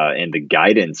adoption and the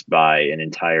guidance by an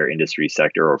entire industry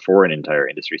sector or for an entire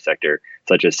industry sector,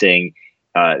 such as saying,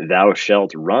 thou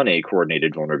shalt run a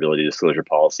coordinated vulnerability disclosure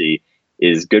policy,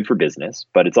 is good for business,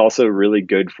 but it's also really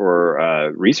good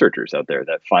for researchers out there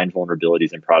that find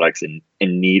vulnerabilities in products and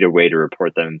need a way to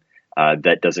report them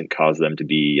that doesn't cause them to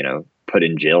be, put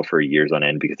in jail for years on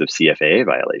end because of CFAA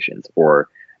violations, or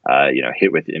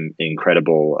hit with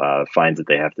incredible fines that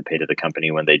they have to pay to the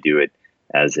company when they do it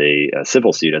as a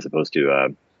civil suit as opposed to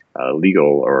a legal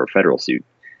or federal suit.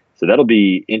 So that'll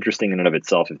be interesting in and of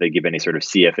itself if they give any sort of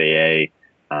CFAA,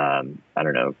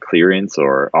 clearance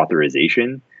or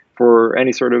authorization for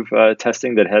any sort of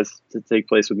testing that has to take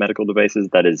place with medical devices.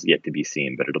 That is yet to be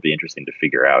seen, but it'll be interesting to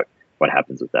figure out what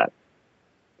happens with that.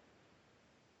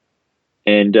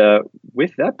 And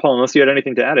with that, Paul, unless you had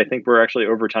anything to add, I think we're actually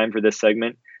over time for this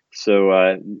segment. So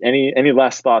any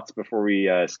last thoughts before we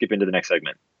skip into the next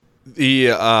segment?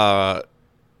 The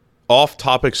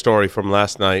off-topic story from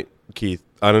last night, Keith,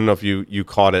 I don't know if you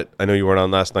caught it. I know you weren't on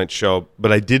last night's show,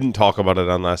 but I didn't talk about it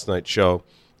on last night's show.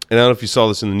 And I don't know if you saw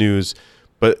this in the news,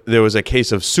 but there was a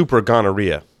case of super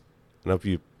gonorrhea. I don't know if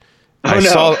you...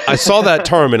 I saw that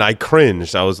term and I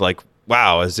cringed. I was like,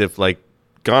 wow, as if like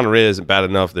gonorrhea isn't bad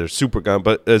enough. There's super gon.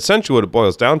 But essentially what it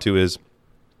boils down to is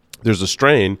there's a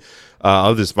strain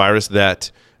of this virus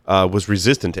that was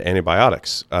resistant to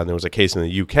antibiotics. There was a case in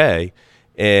the UK,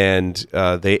 and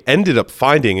they ended up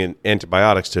finding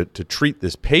antibiotics to treat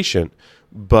this patient,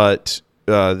 but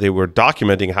they were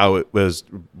documenting how it was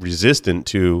resistant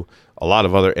to a lot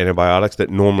of other antibiotics that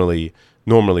normally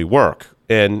work.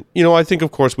 And, I think,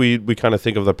 of course, we kind of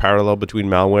think of the parallel between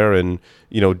malware and,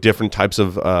 different types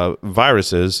of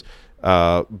viruses.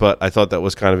 But I thought that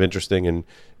was kind of interesting. And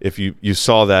if you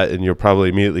saw that and you're probably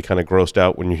immediately kind of grossed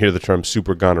out when you hear the term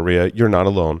super gonorrhea, you're not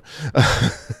alone.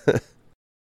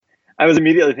 I was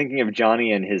immediately thinking of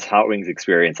Johnny and his Hot Wings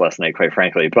experience last night, quite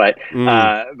frankly. But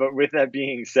with that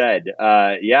being said,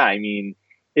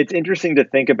 it's interesting to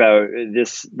think about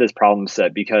this problem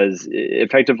set, because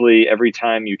effectively every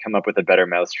time you come up with a better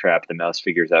mousetrap, the mouse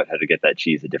figures out how to get that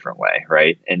cheese a different way,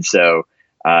 right? And so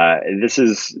this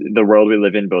is the world we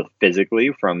live in, both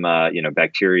physically from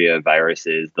bacteria,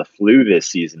 viruses. The flu this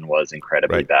season was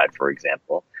incredibly bad, for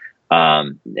example.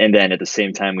 And then at the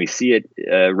same time, we see it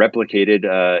replicated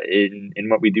in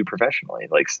what we do professionally.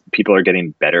 Like, people are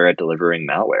getting better at delivering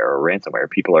malware or ransomware.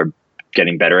 People are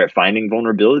getting better at finding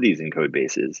vulnerabilities in code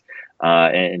bases.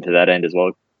 And to that end as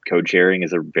well, code sharing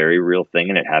is a very real thing,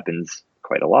 and it happens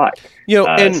quite a lot.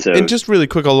 And just really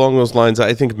quick along those lines,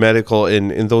 I think medical,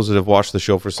 and those that have watched the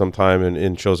show for some time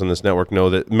and shows on this network know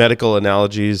that medical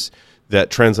analogies that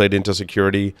translate into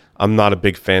security, I'm not a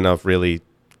big fan of, really,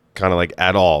 kind of like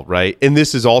at all, right? And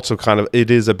this is also it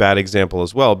is a bad example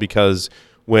as well, because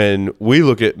when we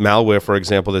look at malware, for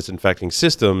example, that's infecting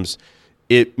systems,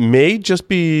 it may just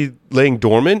be laying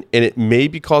dormant and it may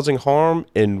be causing harm,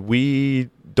 and we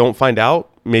don't find out,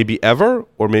 maybe ever,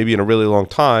 or maybe in a really long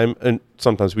time. And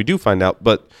sometimes we do find out,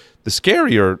 but the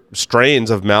scarier strains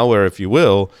of malware, if you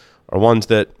will, are ones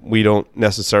that we don't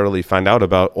necessarily find out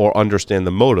about or understand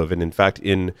the motive. And in fact,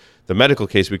 in the medical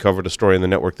case, we covered a story in the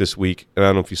network this week, and I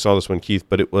don't know if you saw this one, Keith,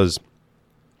 but it was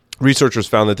researchers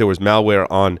found that there was malware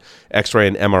on X-ray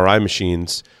and MRI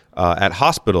machines at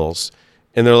hospitals.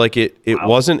 And they're like, it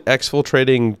wasn't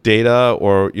exfiltrating data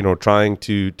or, trying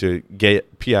to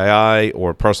get PII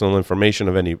or personal information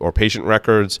of any, or patient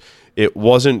records. It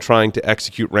wasn't trying to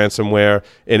execute ransomware,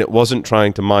 and it wasn't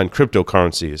trying to mine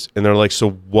cryptocurrencies. And they're like, so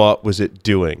what was it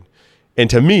doing? And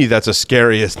to me, that's the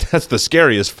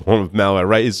scariest form of malware,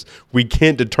 right? Is we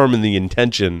can't determine the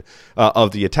intention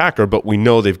of the attacker, but we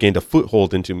know they've gained a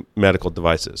foothold into medical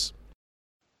devices.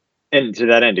 And to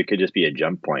that end, it could just be a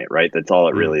jump point, right? That's all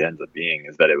it really ends up being,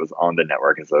 is that it was on the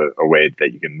network as a way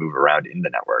that you can move around in the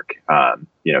network.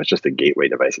 It's just a gateway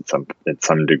device at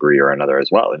some degree or another as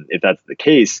well. And if that's the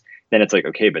case, then it's like,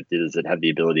 okay, but does it have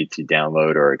the ability to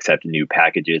download or accept new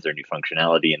packages or new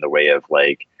functionality in the way of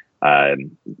like,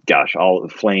 all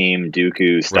Flame,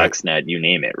 Dooku, Stuxnet, you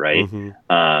name it, right?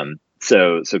 Mm-hmm.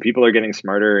 So people are getting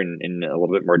smarter and a little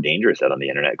bit more dangerous out on the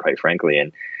internet, quite frankly.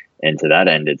 And And to that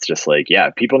end, it's just like,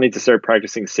 yeah, people need to start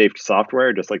practicing safe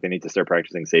software, just like they need to start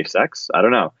practicing safe sex. I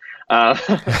don't know. But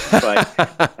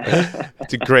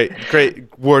it's a great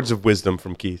words of wisdom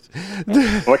from Keith.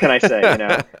 What can I say?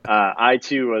 I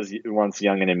too was once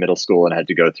young and in middle school and had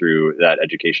to go through that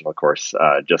educational course,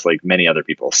 just like many other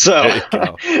people. So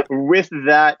with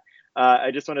that,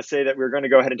 I just want to say that we're going to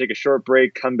go ahead and take a short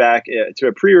break, come back to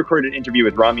a pre-recorded interview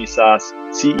with Rami Sas,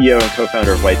 CEO and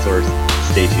co-founder of WhiteSource.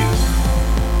 Stay tuned.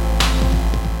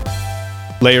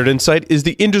 Layered Insight is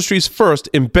the industry's first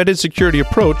embedded security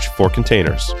approach for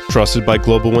containers. Trusted by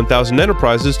Global 1000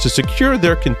 enterprises to secure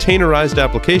their containerized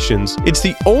applications, it's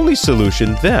the only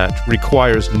solution that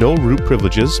requires no root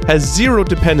privileges, has zero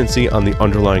dependency on the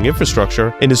underlying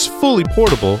infrastructure, and is fully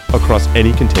portable across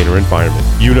any container environment.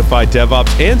 Unified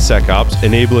DevOps and SecOps,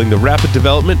 enabling the rapid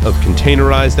development of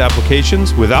containerized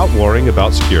applications without worrying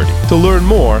about security. To learn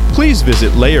more, please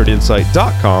visit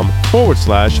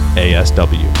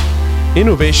layeredinsight.com/ASW.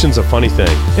 Innovation's a funny thing,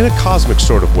 in a cosmic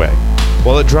sort of way.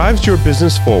 While it drives your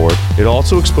business forward, it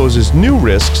also exposes new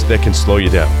risks that can slow you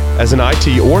down. As an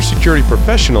IT or security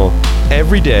professional,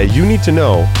 every day you need to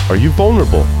know, are you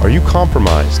vulnerable? Are you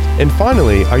compromised? And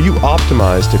finally, are you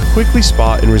optimized to quickly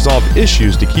spot and resolve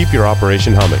issues to keep your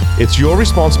operation humming? It's your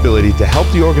responsibility to help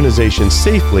the organization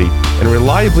safely and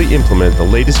reliably implement the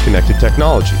latest connected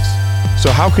technologies. So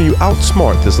how can you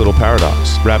outsmart this little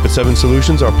paradox? Rapid7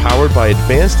 solutions are powered by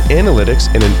advanced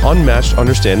analytics and an unmatched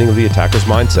understanding of the attacker's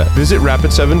mindset. Visit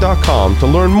rapid7.com to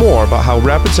learn more about how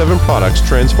Rapid7 products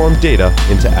transform data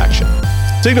into action.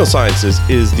 Signal Sciences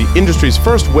is the industry's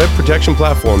first web protection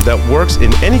platform that works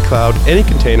in any cloud, any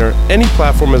container, any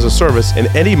platform as a service, and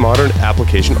any modern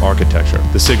application architecture.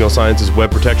 The Signal Sciences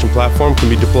web protection platform can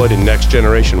be deployed in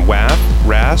next-generation WAF,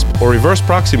 RASP, or reverse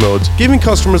proxy modes, giving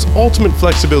customers ultimate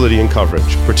flexibility and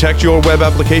coverage. Protect your web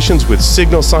applications with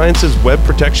Signal Sciences web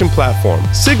protection platform.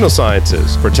 Signal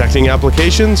Sciences, protecting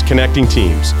applications, connecting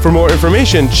teams. For more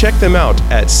information, check them out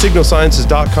at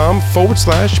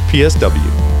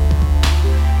signalsciences.com/PSW.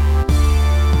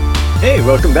 Hey,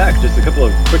 welcome back. Just a couple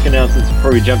of quick announcements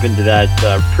before we jump into that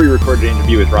pre-recorded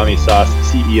interview with Rami Sas,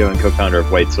 CEO and co-founder of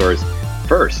WhiteSource.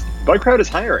 First, Bugcrowd is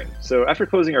hiring. So after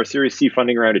closing our Series C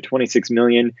funding round at $26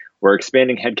 million, we're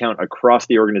expanding headcount across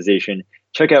the organization.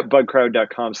 Check out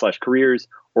bugcrowd.com/careers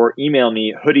or email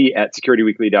me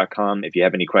hoodie@securityweekly.com if you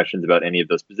have any questions about any of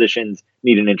those positions,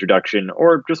 need an introduction,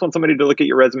 or just want somebody to look at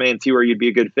your resume and see where you'd be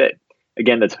a good fit.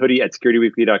 Again, that's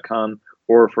hoodie@securityweekly.com.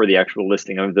 or for the actual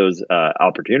listing of those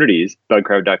opportunities,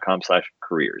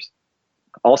 bugcrowd.com/careers.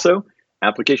 Also,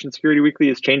 Application Security Weekly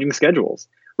is changing schedules.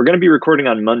 We're going to be recording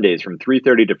on Mondays from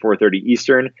 3:30 to 4:30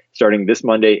 Eastern, starting this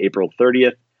Monday, April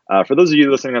 30th. For those of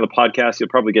you listening on the podcast, you'll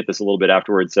probably get this a little bit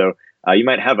afterwards, so you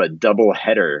might have a double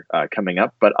header coming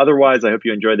up. But otherwise, I hope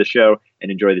you enjoy the show and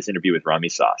enjoy this interview with Rami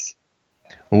Sas.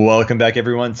 Welcome back,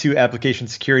 everyone, to Application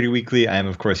Security Weekly. I am,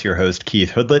 of course, your host,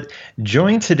 Keith Hoodlet,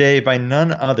 joined today by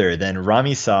none other than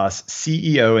Rami Sas,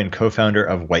 CEO and co-founder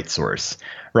of WhiteSource.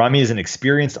 Rami is an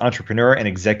experienced entrepreneur and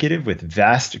executive with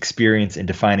vast experience in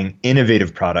defining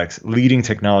innovative products, leading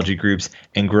technology groups,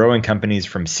 and growing companies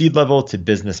from seed level to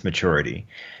business maturity.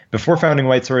 Before founding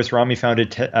WhiteSource, Rami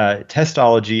founded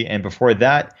Testology, and before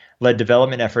that, led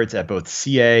development efforts at both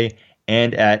CA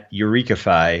and at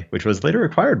Eurekify, which was later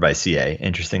acquired by CA,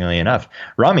 interestingly enough.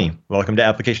 Rami, welcome to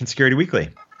Application Security Weekly.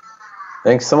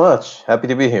 Thanks so much. Happy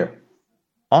to be here.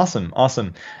 Awesome.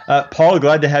 Paul,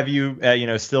 glad to have you,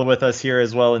 still with us here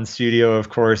as well in studio, of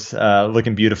course,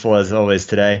 looking beautiful as always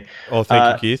today. Oh,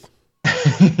 thank you, Keith.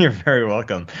 You're very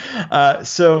welcome.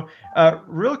 So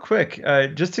real quick,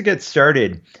 just to get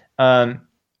started,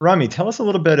 Rami, tell us a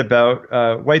little bit about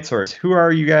WhiteSource. Who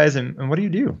are you guys and what do you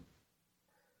do?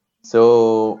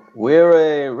 So we're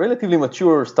a relatively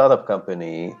mature startup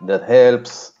company that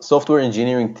helps software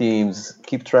engineering teams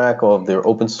keep track of their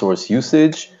open source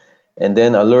usage and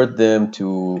then alert them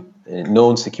to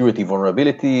known security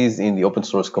vulnerabilities in the open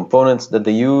source components that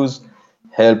they use,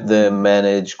 help them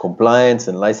manage compliance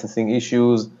and licensing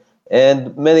issues,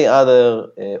 and many other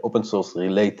open source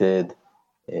related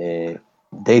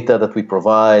data that we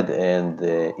provide and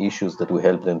issues that we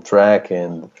help them track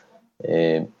and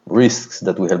risks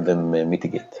that we help them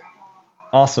mitigate.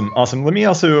 Awesome. Let me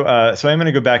also, so I'm going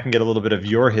to go back and get a little bit of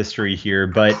your history here,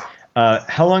 but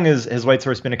how long has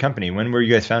WhiteSource been a company? When were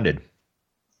you guys founded?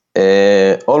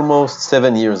 Almost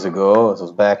 7 years ago. It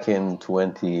was back in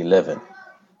 2011.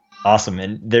 Awesome.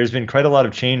 And there's been quite a lot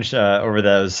of change over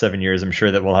those 7 years, I'm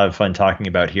sure, that we'll have fun talking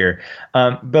about here.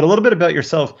 But a little bit about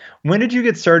yourself. When did you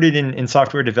get started in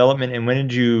software development, and when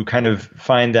did you kind of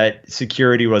find that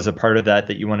security was a part of that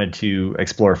you wanted to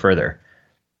explore further?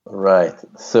 Right.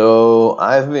 So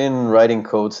I've been writing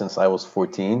code since I was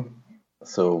 14.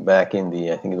 So back in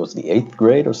I think it was the 8th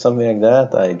grade or something like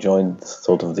that, I joined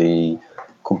sort of the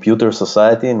computer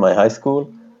society in my high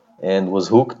school and was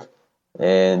hooked.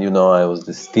 And, I was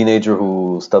this teenager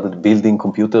who started building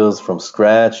computers from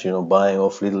scratch, buying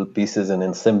off little pieces and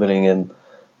assembling them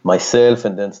myself,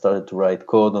 and then started to write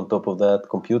code on top of that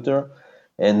computer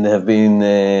and have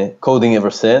been coding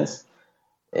ever since.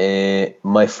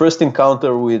 My first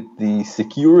encounter with the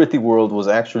security world was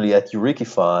actually at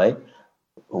Eurekify,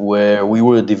 where we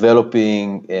were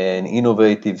developing an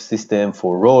innovative system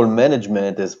for role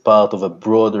management as part of a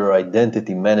broader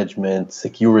identity management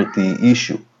security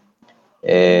issue,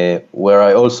 where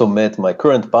I also met my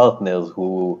current partners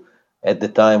who at the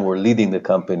time were leading the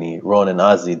company, Ron and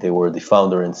Ozzy. They were the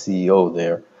founder and CEO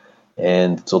there,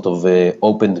 and sort of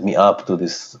opened me up to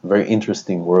this very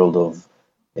interesting world of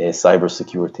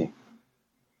cybersecurity.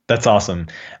 That's awesome.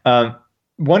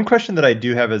 One question that I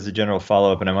do have as a general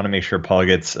follow-up, and I want to make sure Paul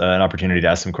gets an opportunity to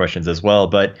ask some questions as well,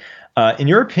 but in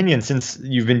your opinion, since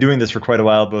you've been doing this for quite a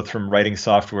while, both from writing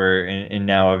software and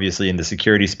now obviously in the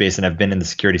security space, and have been in the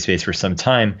security space for some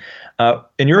time,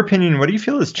 in your opinion, what do you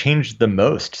feel has changed the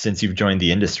most since you've joined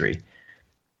the industry?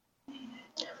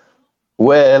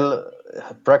 Well,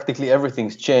 practically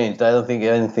everything's changed. I don't think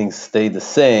anything stayed the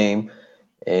same.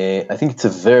 I think it's a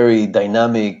very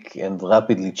dynamic and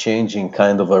rapidly changing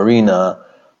kind of arena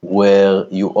where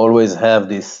you always have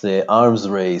this arms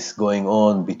race going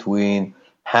on between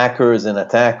hackers and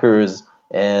attackers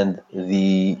and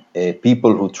the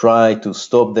people who try to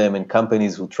stop them and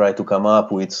companies who try to come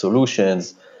up with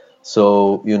solutions.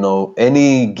 So,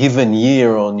 any given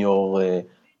year on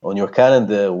your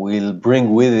calendar will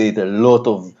bring with it a lot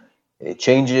of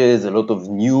changes, a lot of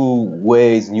new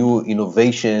ways, new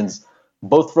innovations,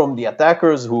 both from the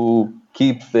attackers who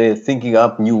keep thinking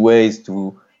up new ways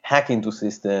to hack into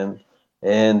systems,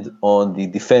 and on the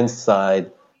defense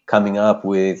side, coming up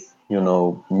with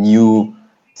new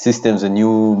systems and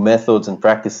new methods and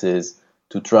practices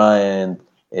to try and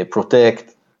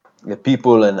protect the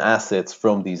people and assets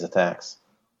from these attacks.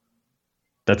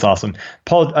 That's awesome.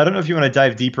 Paul, I don't know if you want to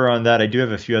dive deeper on that. I do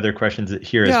have a few other questions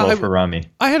here as well for Rami.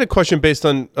 I had a question based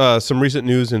on some recent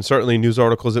news and certainly news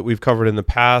articles that we've covered in the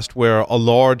past where a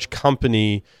large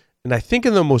company, and I think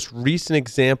in the most recent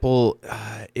example,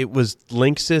 it was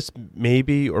Linksys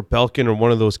maybe, or Belkin, or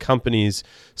one of those companies,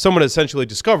 someone essentially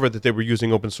discovered that they were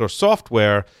using open source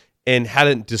software and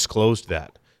hadn't disclosed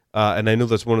that. And I know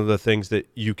that's one of the things that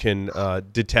you can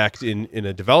detect in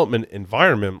a development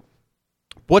environment.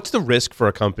 What's the risk for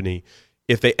a company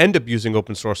if they end up using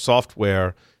open source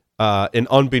software and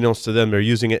unbeknownst to them, they're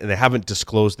using it and they haven't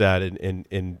disclosed that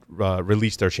and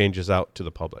released their changes out to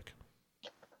the public?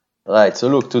 Right. So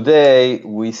look, today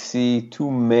we see two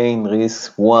main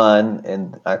risks. One,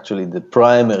 and actually the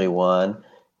primary one,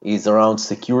 is around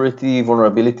security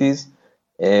vulnerabilities,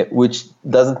 which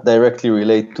doesn't directly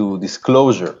relate to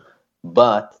disclosure,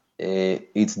 but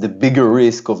it's the bigger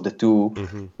risk of the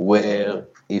two, where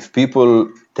if people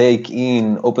take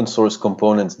in open source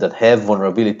components that have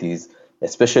vulnerabilities,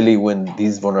 especially when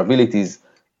these vulnerabilities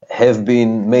have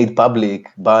been made public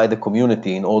by the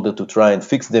community in order to try and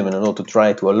fix them and in order to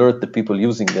try to alert the people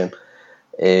using them,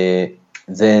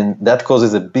 then that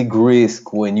causes a big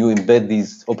risk when you embed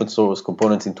these open source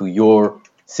components into your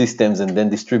systems and then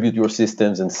distribute your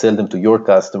systems and sell them to your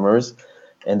customers.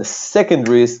 And the second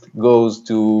risk goes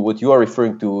to what you are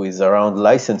referring to, is around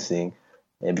licensing,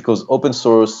 because open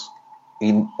source,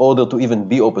 in order to even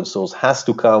be open source, has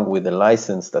to come with a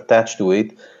license attached to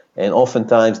it. And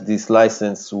oftentimes this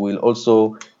license will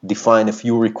also define a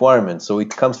few requirements. So it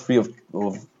comes free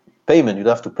of payment. You'd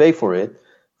have to pay for it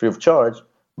free of charge,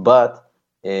 but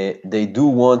they do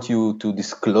want you to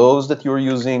disclose that you're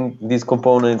using these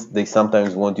components. They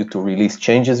sometimes want you to release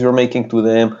changes you're making to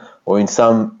them, or in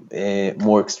some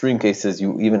more extreme cases,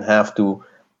 you even have to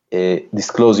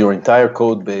disclose your entire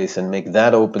code base and make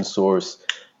that open source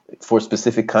for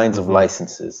specific kinds of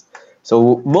licenses.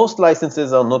 So most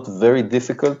licenses are not very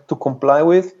difficult to comply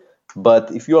with,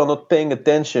 but if you are not paying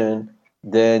attention,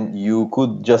 then you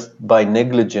could just by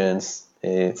negligence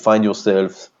find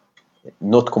yourself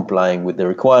not complying with the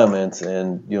requirements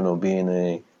and be in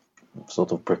a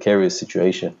sort of precarious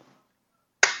situation.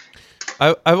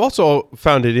 I've also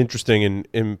found it interesting,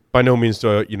 and by no means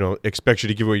do I expect you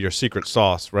to give away your secret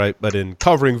sauce, right? But in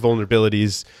covering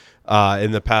vulnerabilities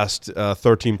in the past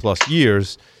 13 plus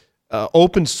years,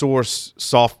 open source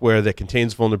software that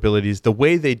contains vulnerabilities, the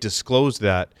way they disclose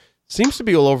that seems to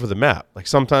be all over the map. Like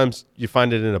sometimes you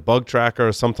find it in a bug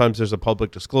tracker, sometimes there's a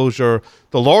public disclosure.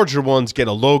 The larger ones get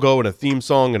a logo and a theme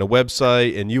song and a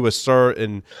website, and US CERT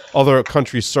and other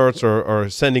countries' certs are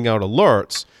sending out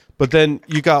alerts. But then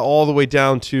you got all the way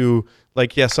down to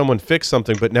like, yeah, someone fixed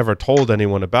something but never told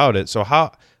anyone about it. So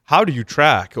how do you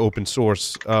track open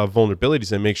source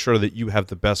vulnerabilities and make sure that you have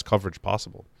the best coverage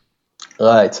possible?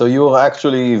 Right. So you're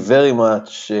actually very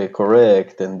much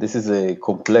correct, and this is a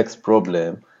complex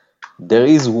problem. There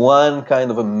is one kind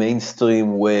of a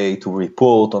mainstream way to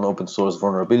report on open source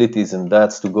vulnerabilities, and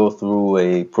that's to go through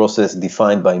a process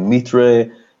defined by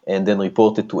MITRE and then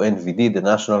report it to NVD, the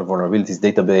National Vulnerabilities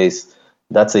Database.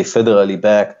 That's a federally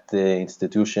backed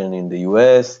institution in the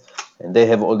US, and they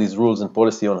have all these rules and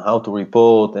policy on how to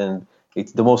report, and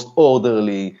it's the most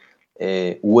orderly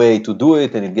way to do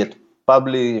it, and it gets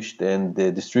published and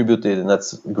distributed, and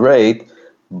that's great.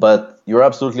 But you're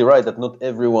absolutely right that not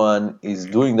everyone is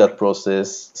doing that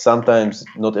process. Sometimes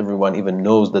not everyone even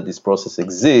knows that this process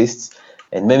exists,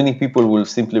 and many people will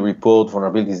simply report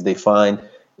vulnerabilities they find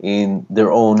in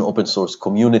their own open source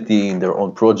community, in their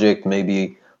own project,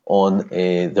 maybe on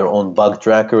their own bug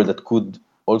tracker that could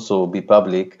also be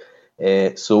public.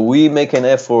 So we make an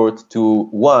effort to,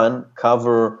 one,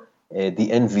 cover the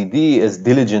NVD as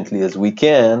diligently as we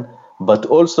can, but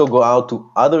also go out to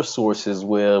other sources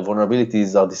where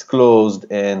vulnerabilities are disclosed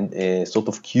and sort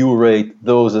of curate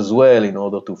those as well in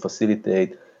order to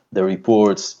facilitate the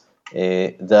reports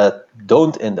that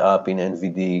don't end up in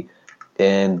NVD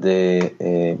and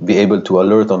be able to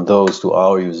alert on those to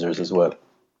our users as well.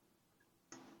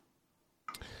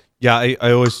 Yeah,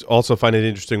 I always also find it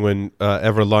interesting when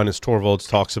ever Linus Torvalds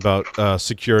talks about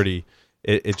security.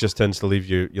 It just tends to leave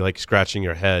you like scratching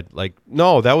your head. Like,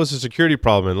 no, that was a security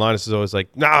problem. And Linus is always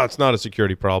like, no, it's not a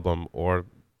security problem, or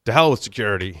to hell with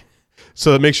security.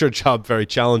 So it makes your job very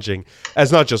challenging,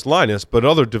 as not just Linus, but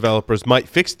other developers might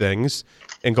fix things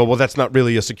and go, well, that's not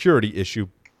really a security issue.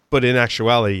 But in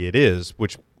actuality, it is,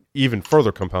 which even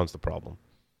further compounds the problem.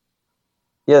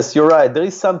 Yes, you're right. There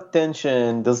is some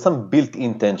tension, there's some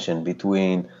built-in tension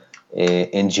between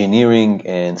engineering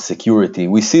and security.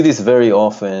 We see this very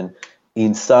often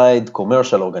inside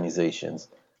commercial organizations.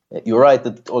 You're right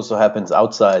that it also happens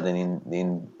outside and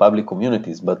in public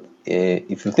communities, but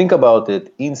if you think about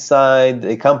it, inside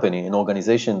a company, an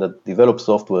organization that develops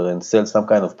software and sells some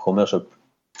kind of commercial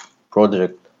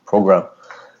program,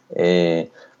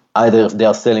 either if they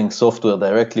are selling software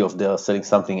directly or if they are selling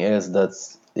something else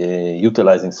that's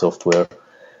utilizing software,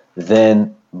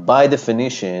 then by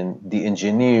definition, the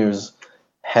engineers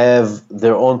have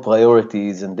their own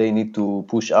priorities and they need to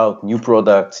push out new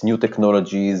products, new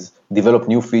technologies, develop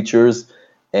new features,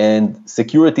 and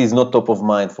security is not top of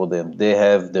mind for them. They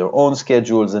have their own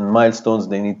schedules and milestones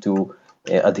they need to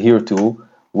adhere to,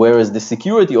 whereas the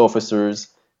security officers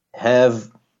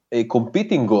have a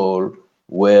competing goal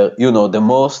where, you know, the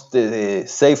most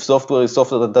safe software is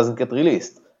software that doesn't get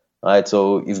released, right?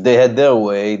 So if they had their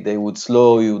way, they would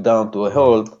slow you down to a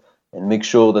halt and make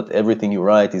sure that everything you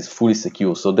write is fully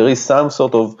secure. So there is some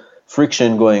sort of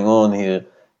friction going on here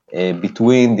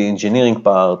between the engineering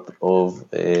part of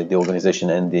the organization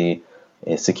and the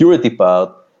security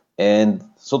part. And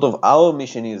sort of our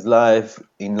mission in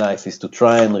life is to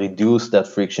try and reduce that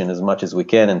friction as much as we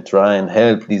can and try and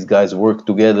help these guys work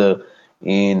together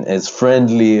in as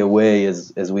friendly a way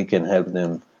as we can help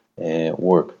them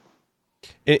work.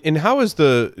 And how is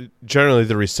generally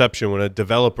the reception when a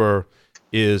developer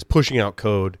is pushing out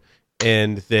code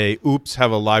and they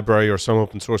have a library or some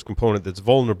open source component that's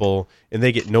vulnerable and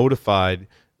they get notified?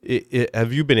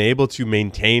 Have you been able to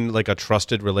maintain like a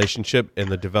trusted relationship and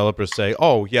the developers say,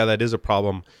 oh yeah, that is a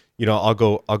problem, you know, I'll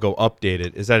go update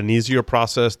it? Is that an easier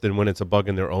process than when it's a bug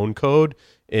in their own code?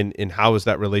 And how is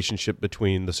that relationship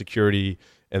between the security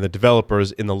and the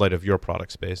developers in the light of your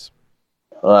product space?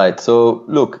 Right. So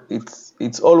look,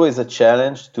 it's always a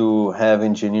challenge to have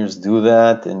engineers do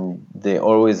that, and they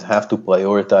always have to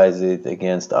prioritize it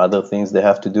against other things they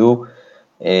have to do.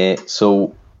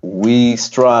 So we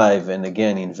strive and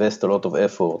again invest a lot of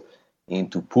effort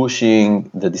into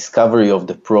pushing the discovery of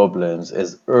the problems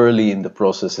as early in the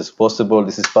process as possible.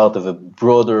 This is part of a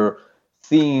broader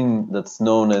theme that's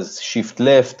known as shift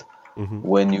left.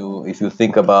 Mm-hmm. If you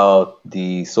think about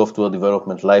the software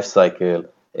development lifecycle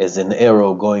as an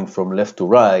arrow going from left to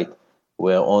right,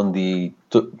 where on the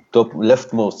top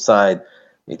leftmost side,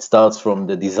 it starts from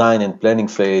the design and planning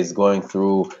phase, going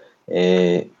through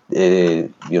the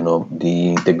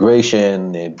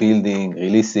integration, building,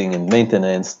 releasing, and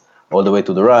maintenance, all the way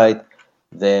to the right.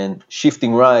 Then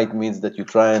shifting right means that you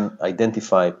try and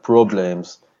identify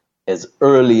problems as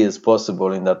early as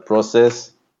possible in that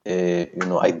process,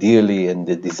 ideally in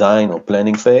the design or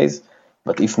planning phase,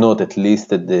 but if not, at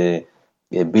least at the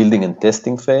building and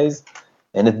testing phase.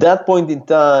 And at that point in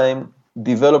time,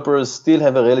 developers still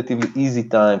have a relatively easy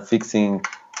time fixing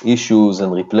issues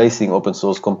and replacing open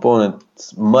source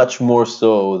components, much more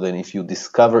so than if you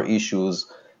discover issues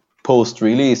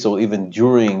post-release or even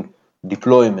during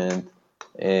deployment.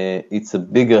 It's a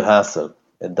bigger hassle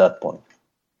at that point.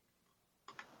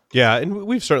 Yeah, and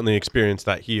we've certainly experienced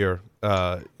that here.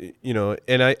 And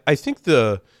I think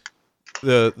the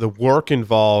work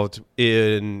involved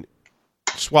in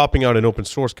swapping out an open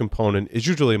source component is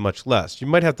usually much less. You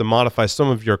might have to modify some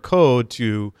of your code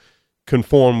to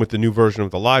conform with the new version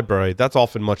of the library. That's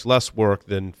often much less work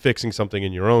than fixing something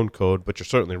in your own code, but you're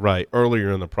certainly right.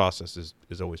 Earlier in the process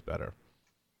is always better.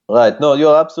 Right. No,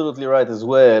 you're absolutely right as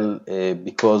well,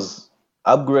 because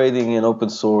upgrading an open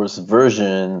source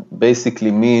version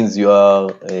basically means you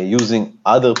are using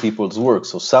other people's work.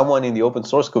 So someone in the open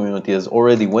source community has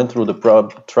already went through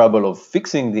the trouble of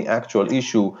fixing the actual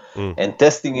issue and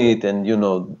testing it and,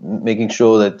 making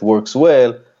sure that it works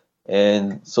well,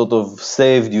 and sort of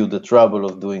saved you the trouble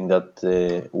of doing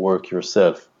that work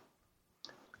yourself.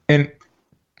 And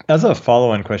as a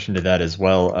follow-on question to that as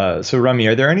well, so Rami,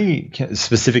 are there any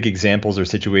specific examples or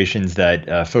situations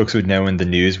that folks would know in the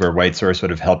news where WhiteSource would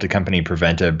have helped a company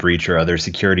prevent a breach or other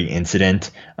security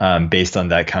incident based on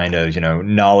that kind of,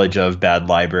 knowledge of bad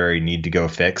library need to go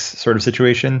fix sort of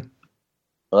situation?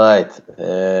 Right.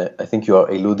 I think you are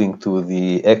alluding to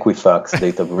the Equifax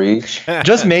data breach.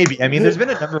 Just maybe. I mean, there's been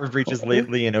a number of breaches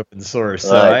lately in open source,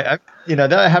 so Right.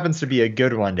 that happens to be a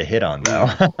good one to hit on, though.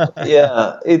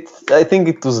 Yeah, I think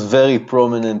it was very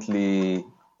prominently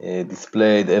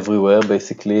displayed everywhere,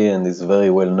 basically, and is very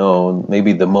well known.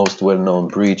 Maybe the most well-known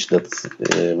breach that's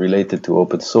related to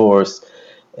open source,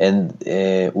 and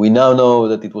we now know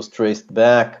that it was traced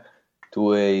back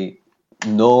to a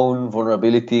known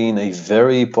vulnerability in a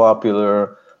very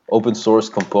popular open source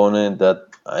component that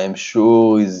I am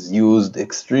sure is used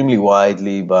extremely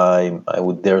widely by, I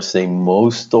would dare say,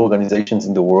 most organizations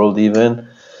in the world even.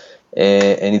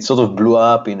 And it sort of blew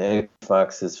up in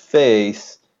Equifax's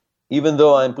face, even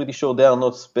though I'm pretty sure they are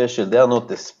not special. They are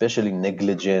not especially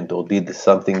negligent or did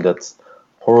something that's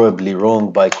horribly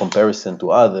wrong by comparison to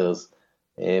others,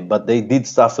 but they did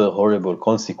suffer horrible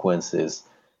consequences.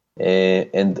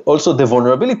 And also the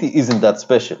vulnerability isn't that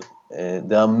special.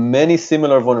 There are many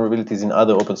similar vulnerabilities in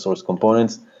other open source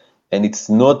components, and it's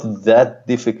not that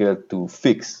difficult to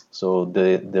fix. So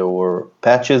there were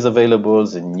patches available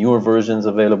and newer versions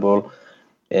available,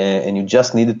 and you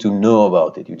just needed to know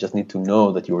about it. You just need to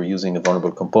know that you were using a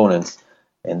vulnerable components,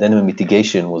 and then the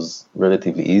mitigation was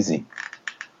relatively easy.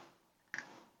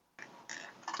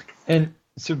 And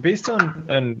so based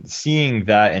on seeing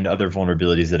that and other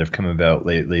vulnerabilities that have come about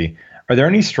lately, are there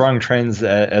any strong trends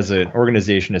as an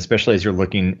organization, especially as you're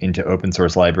looking into open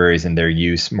source libraries and their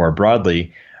use more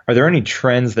broadly, are there any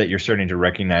trends that you're starting to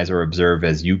recognize or observe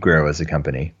as you grow as a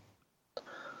company?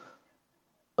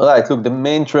 Right. Look, the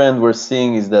main trend we're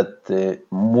seeing is that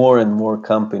more and more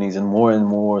companies and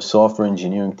more software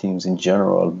engineering teams in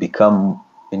general become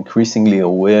increasingly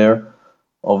aware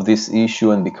of this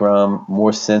issue and become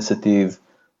more sensitive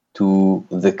to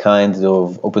the kinds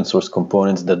of open source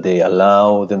components that they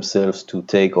allow themselves to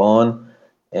take on,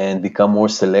 and become more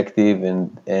selective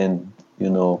and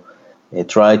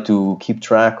try to keep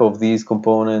track of these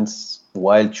components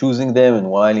while choosing them and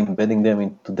while embedding them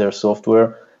into their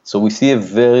software. So we see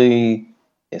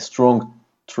a strong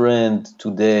trend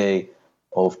today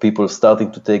of people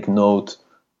starting to take note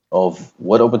of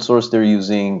what open source they're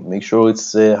using, make sure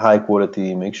it's high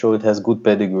quality, make sure it has good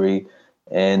pedigree,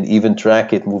 and even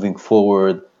track it moving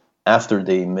forward after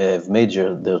they may have made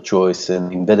their choice and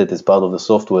embed it as part of the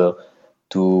software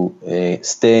to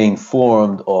stay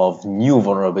informed of new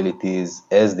vulnerabilities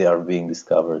as they are being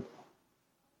discovered.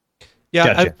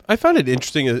 Yeah, Gotcha. I found it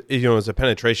interesting, as a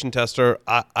penetration tester.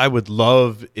 I would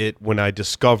love it when I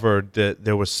discovered that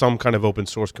there was some kind of open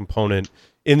source component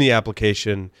in the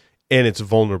application and it's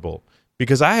vulnerable,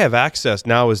 because I have access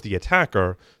now as the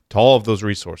attacker to all of those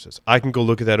resources. I can go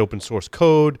look at that open source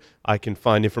code. I can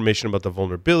find information about the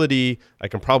vulnerability. I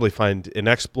can probably find an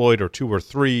exploit or two or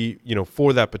three,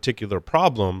 for that particular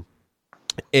problem.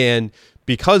 And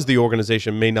because the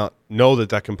organization may not know that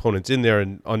that component's in there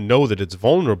and know that it's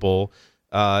vulnerable,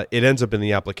 it ends up in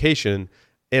the application.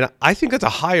 And I think that's a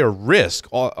higher risk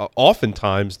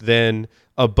oftentimes than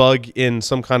a bug in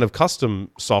some kind of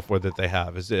custom software that they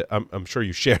have. I'm sure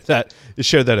you share that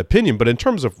opinion, but in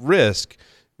terms of risk,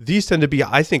 these tend to be,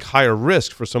 I think, higher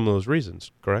risk for some of those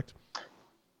reasons, correct?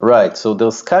 Right. So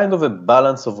there's kind of a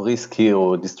balance of risk here,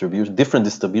 or different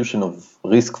distribution of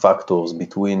risk factors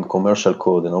between commercial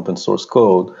code and open source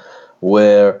code,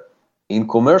 where in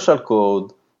commercial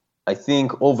code, I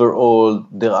think overall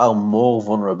there are more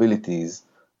vulnerabilities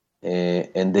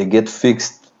and they get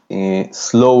fixed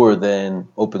slower than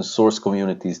open source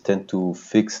communities tend to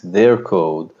fix their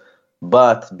code.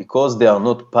 But because they are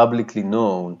not publicly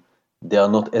known, they are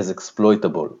not as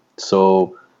exploitable.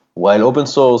 So while open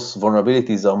source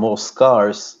vulnerabilities are more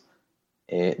scarce,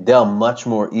 they are much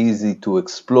more easy to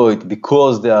exploit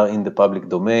because they are in the public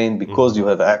domain, because you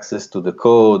have access to the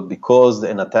code, because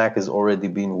an attack has already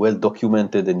been well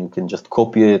documented and you can just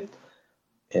copy it.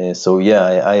 So yeah,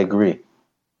 I agree.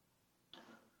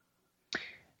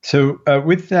 So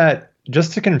with that,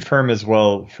 just to confirm as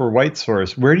well, for White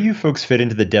Source, where do you folks fit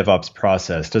into the DevOps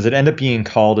process? Does it end up being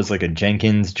called as like a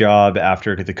Jenkins job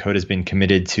after the code has been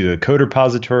committed to a code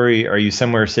repository? Are you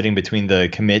somewhere sitting between the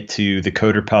commit to the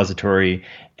code repository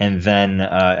and then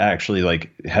actually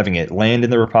like having it land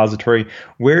in the repository?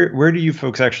 Where do you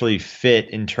folks actually fit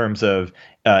in terms of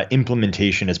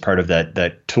implementation as part of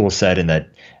that tool set and that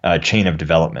chain of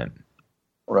development?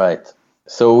 Right.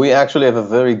 So we actually have a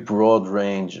very broad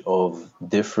range of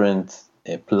different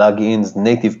plugins,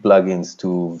 native plugins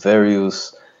to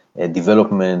various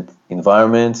development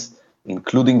environments,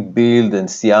 including build and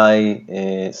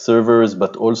CI servers,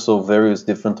 but also various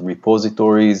different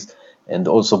repositories and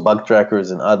also bug trackers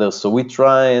and others. So we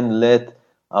try and let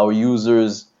our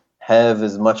users have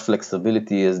as much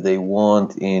flexibility as they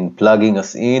want in plugging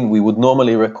us in. We would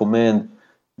normally recommend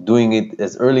doing it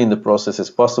as early in the process as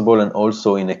possible and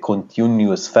also in a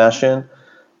continuous fashion.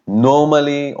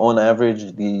 Normally, on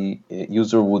average, the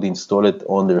user would install it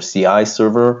on their CI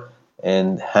server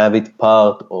and have it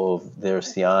part of their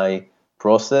CI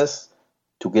process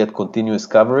to get continuous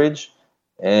coverage.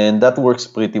 And that works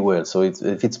pretty well. So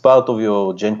if it's part of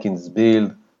your Jenkins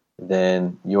build,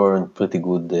 then you're in pretty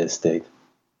good state.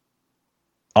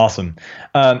 Awesome.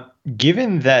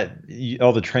 Given that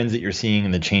all the trends that you're seeing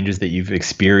and the changes that you've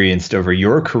experienced over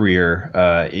your career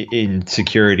in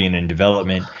security and in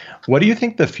development, what do you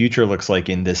think the future looks like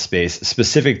in this space,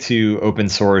 specific to open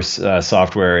source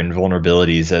software and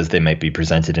vulnerabilities as they might be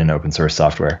presented in open source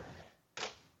software?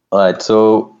 All right.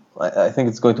 So I think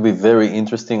it's going to be very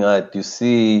interesting. You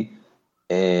see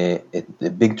a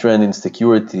big trend in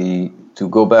security to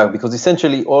go back, because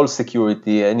essentially all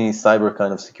security, any cyber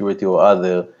kind of security or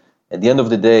other, at the end of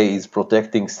the day is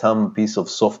protecting some piece of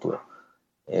software.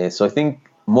 So I think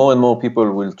more and more people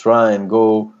will try and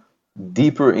go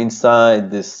deeper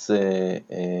inside this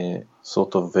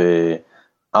sort of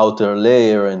outer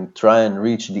layer and try and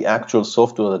reach the actual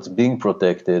software that's being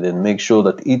protected and make sure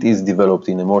that it is developed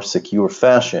in a more secure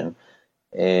fashion.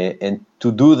 And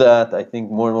to do that, I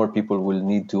think more and more people will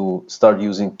need to start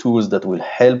using tools that will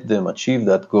help them achieve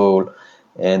that goal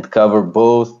and cover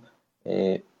both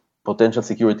potential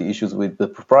security issues with the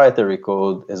proprietary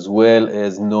code as well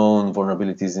as known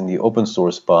vulnerabilities in the open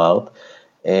source part.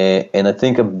 And I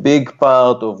think a big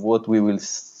part of what we will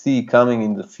see coming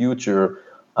in the future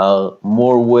are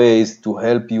more ways to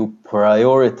help you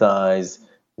prioritize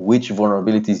which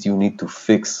vulnerabilities you need to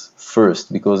fix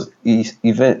first, because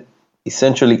even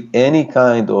essentially any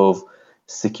kind of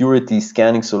security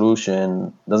scanning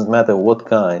solution, doesn't matter what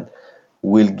kind,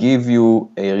 will give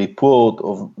you a report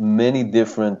of many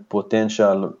different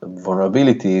potential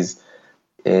vulnerabilities,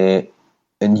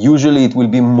 and usually it will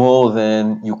be more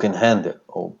than you can handle,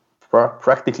 or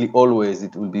practically always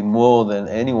it will be more than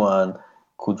anyone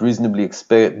could reasonably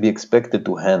be expected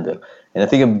to handle. And I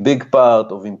think a big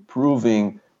part of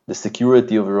improving the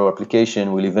security of your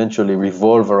application will eventually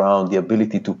revolve around the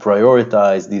ability to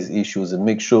prioritize these issues and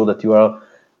make sure that you are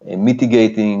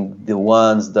mitigating the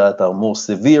ones that are more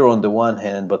severe on the one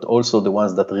hand, but also the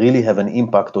ones that really have an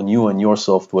impact on you and your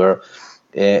software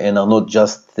and are not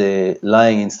just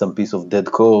lying in some piece of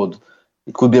dead code.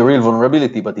 It could be a real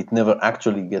vulnerability, but it never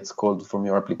actually gets called from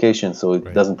your application, so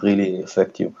it doesn't really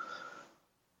affect you.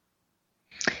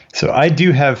 So I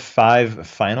do have 5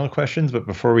 final questions, but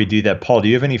before we do that, Paul, do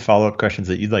you have any follow-up questions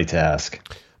that you'd like to ask?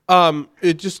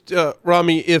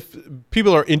 Rami, if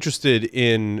people are interested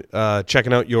in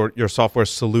checking out your software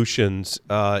solutions,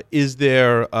 is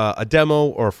there a demo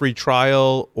or a free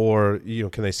trial, or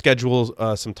can they schedule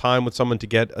some time with someone to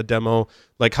get a demo?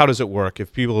 Like, how does it work?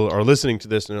 If people are listening to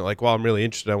this and they're like, "Well, I'm really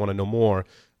interested. I want to know more,"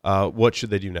 what should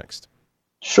they do next?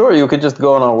 Sure, you can just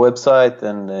go on our website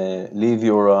and leave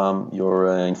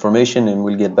your information, and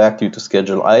we'll get back to you to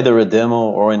schedule either a demo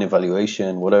or an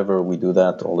evaluation. Whatever, we do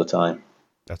that all the time.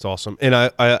 That's awesome. And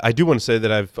I do want to say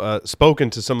that I've spoken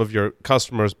to some of your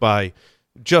customers by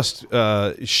just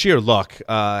sheer luck,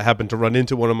 happened to run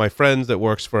into one of my friends that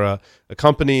works for a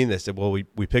company, and they said, well, we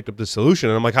picked up this solution.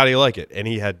 And I'm like, how do you like it? And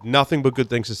he had nothing but good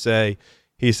things to say.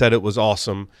 He said it was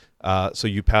awesome. So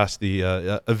you passed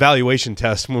the evaluation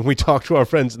test. When we talked to our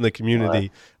friends in the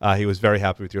community, he was very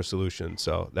happy with your solution.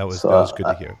 So that was good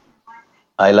to hear.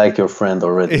 I like your friend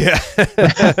already. Yeah.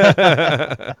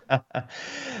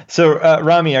 So,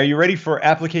 Rami, are you ready for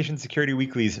Application Security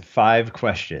Weekly's 5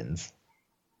 questions?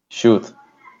 Shoot.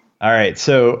 All right.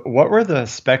 So what were the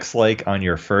specs like on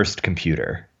your first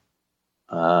computer?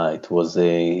 It was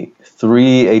a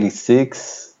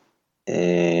 386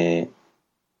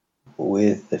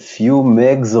 with a few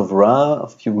megs of RAM, a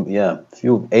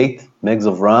few 8 megs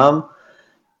of RAM,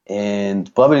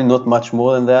 and probably not much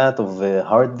more than that of a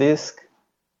hard disk.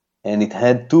 And it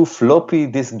had 2 floppy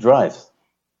disk drives.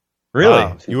 Really?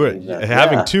 Wow. You were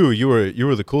having 2. You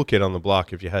were the cool kid on the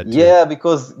block if you had 2. Yeah,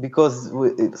 because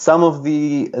some of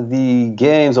the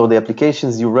games or the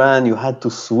applications you ran, you had to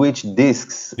switch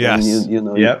disks. Yes.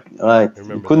 And Yep. Right.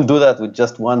 You couldn't do that with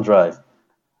just one drive.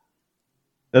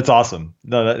 That's awesome.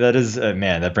 No, that is,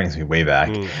 man, that brings me way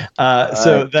back.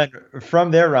 So then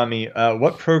from there, Rami,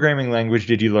 what programming language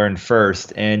did you learn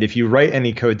first? And if you write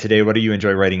any code today, what do you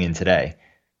enjoy writing in today?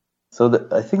 So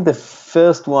I think the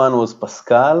first one was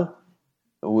Pascal,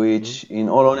 which in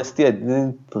all honesty, I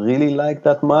didn't really like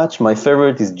that much. My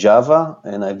favorite is Java,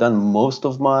 and I've done most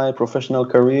of my professional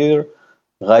career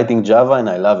writing Java, and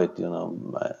I love it.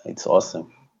 It's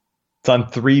awesome. It's on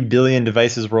 3 billion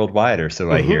devices worldwide, or so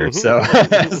I hear. So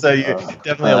you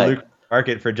definitely a lucrative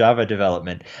market for Java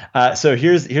development. So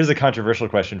here's a controversial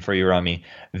question for you, Rami: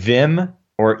 Vim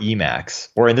or Emacs,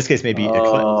 or in this case, maybe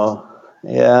Eclipse?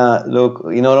 Yeah, look,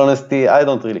 in all honesty, I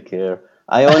don't really care.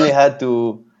 I only had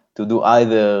to do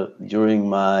either during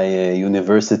my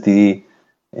university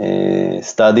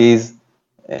studies,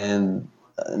 and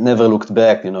never looked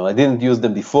back. I didn't use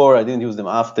them before, I didn't use them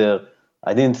after.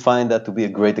 I didn't find that to be a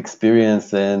great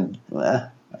experience, and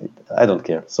I don't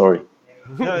care. Sorry.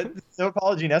 No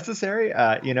apology necessary.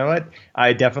 You know what?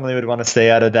 I definitely would want to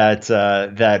stay out of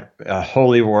that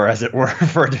holy war, as it were,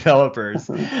 for developers.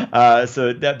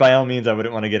 So that by all means, I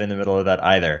wouldn't want to get in the middle of that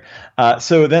either.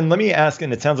 So then let me ask,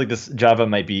 and it sounds like this Java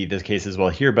might be the case as well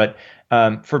here, but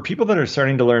for people that are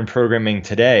starting to learn programming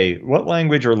today, what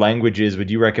language or languages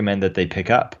would you recommend that they pick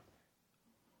up?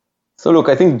 So look,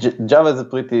 I think Java is a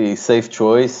pretty safe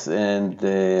choice, and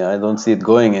I don't see it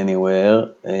going anywhere.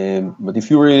 But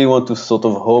if you really want to sort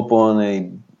of hope on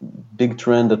a big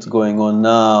trend that's going on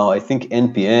now, I think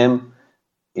NPM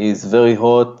is very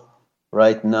hot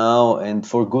right now, and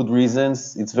for good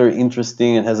reasons. It's very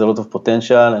interesting and has a lot of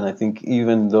potential, and I think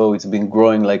even though it's been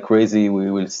growing like crazy, we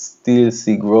will still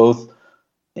see growth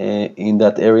in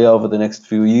that area over the next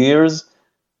few years.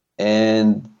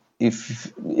 And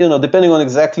if, depending on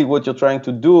exactly what you're trying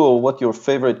to do or what your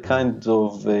favorite kinds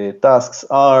of tasks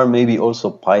are, maybe also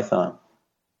Python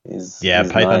is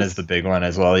Python nice. is the big one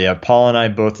as well. Yeah, Paul and I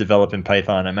both develop in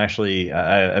Python. I'm actually,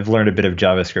 I've learned a bit of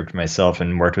JavaScript myself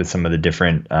and worked with some of the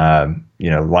different,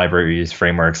 libraries,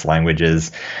 frameworks,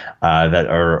 languages that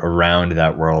are around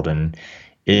that world. And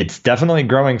it's definitely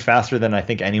growing faster than I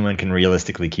think anyone can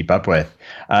realistically keep up with.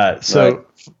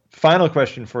 Final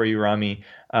question for you, Rami.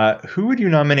 Who would you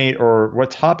nominate, or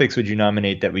what topics would you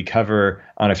nominate that we cover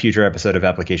on a future episode of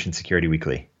Application Security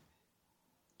Weekly?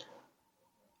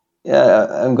 Yeah,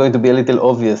 I'm going to be a little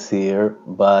obvious here,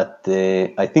 but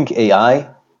I think AI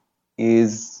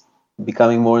is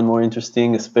becoming more and more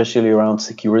interesting, especially around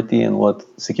security and what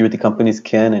security companies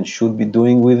can and should be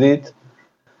doing with it.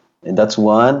 And that's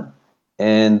one.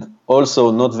 And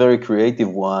also, not very creative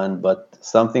one, but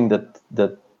something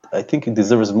that I think it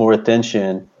deserves more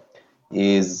attention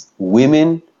is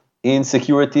women in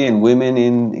security and women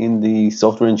in the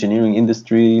software engineering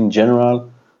industry in general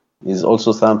is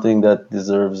also something that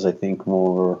deserves, I think,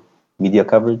 more media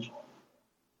coverage.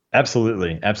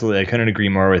 Absolutely. I couldn't agree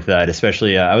more with that.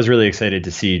 Especially, I was really excited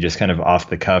to see, just kind of off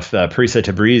the cuff, Parisa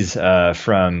Tabriz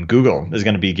from Google is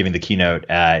going to be giving the keynote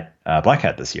at Black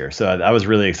Hat this year. So I was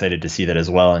really excited to see that as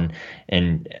well.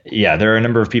 And yeah, there are a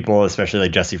number of people, especially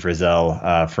like Jesse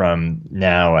Frizzell from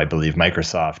now, I believe,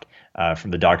 Microsoft,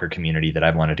 from the Docker community that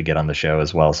I've wanted to get on the show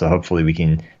as well. So hopefully we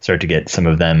can start to get some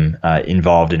of them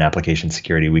involved in Application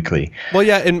Security Weekly. Well,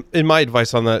 yeah, and my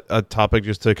advice on that topic,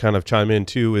 just to kind of chime in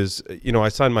too, is, I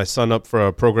signed my son up for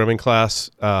a programming class,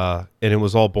 and it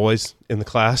was all boys in the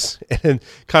class. And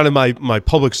kind of my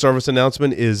public service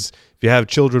announcement is, if you have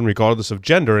children, regardless of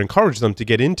gender, encourage them to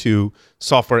get into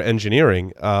software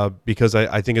engineering, because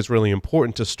I think it's really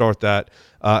important to start that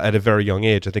at a very young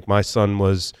age. I think my son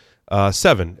was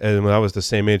 7, and that was the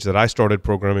same age that I started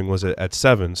programming, was at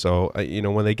 7. So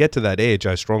when they get to that age,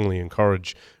 I strongly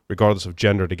encourage, regardless of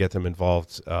gender, to get them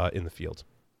involved in the field.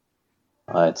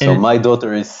 All right, so my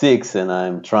daughter is 6, and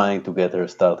I'm trying to get her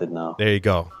started now. There you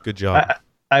go. Good job.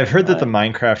 I've heard that the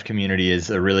Minecraft community is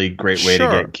a really great way to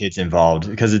get kids involved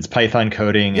because it's Python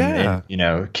coding,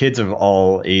 and kids of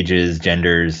all ages,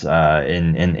 genders,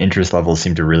 and interest levels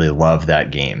seem to really love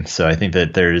that game. So I think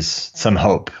that there's some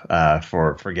hope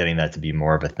for getting that to be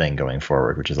more of a thing going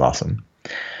forward, which is awesome.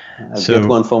 I'll get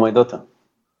one for my daughter.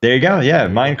 There you go. Yeah,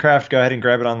 Minecraft. Go ahead and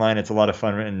grab it online. It's a lot of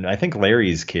fun, and I think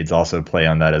Larry's kids also play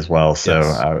on that as well.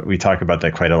 So we talk about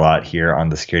that quite a lot here on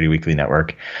the Security Weekly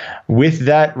Network. With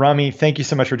that, Rami, thank you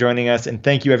so much for joining us, and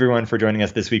thank you everyone for joining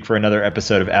us this week for another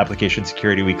episode of Application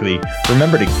Security Weekly.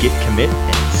 Remember to git, commit,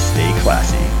 and stay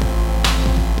classy.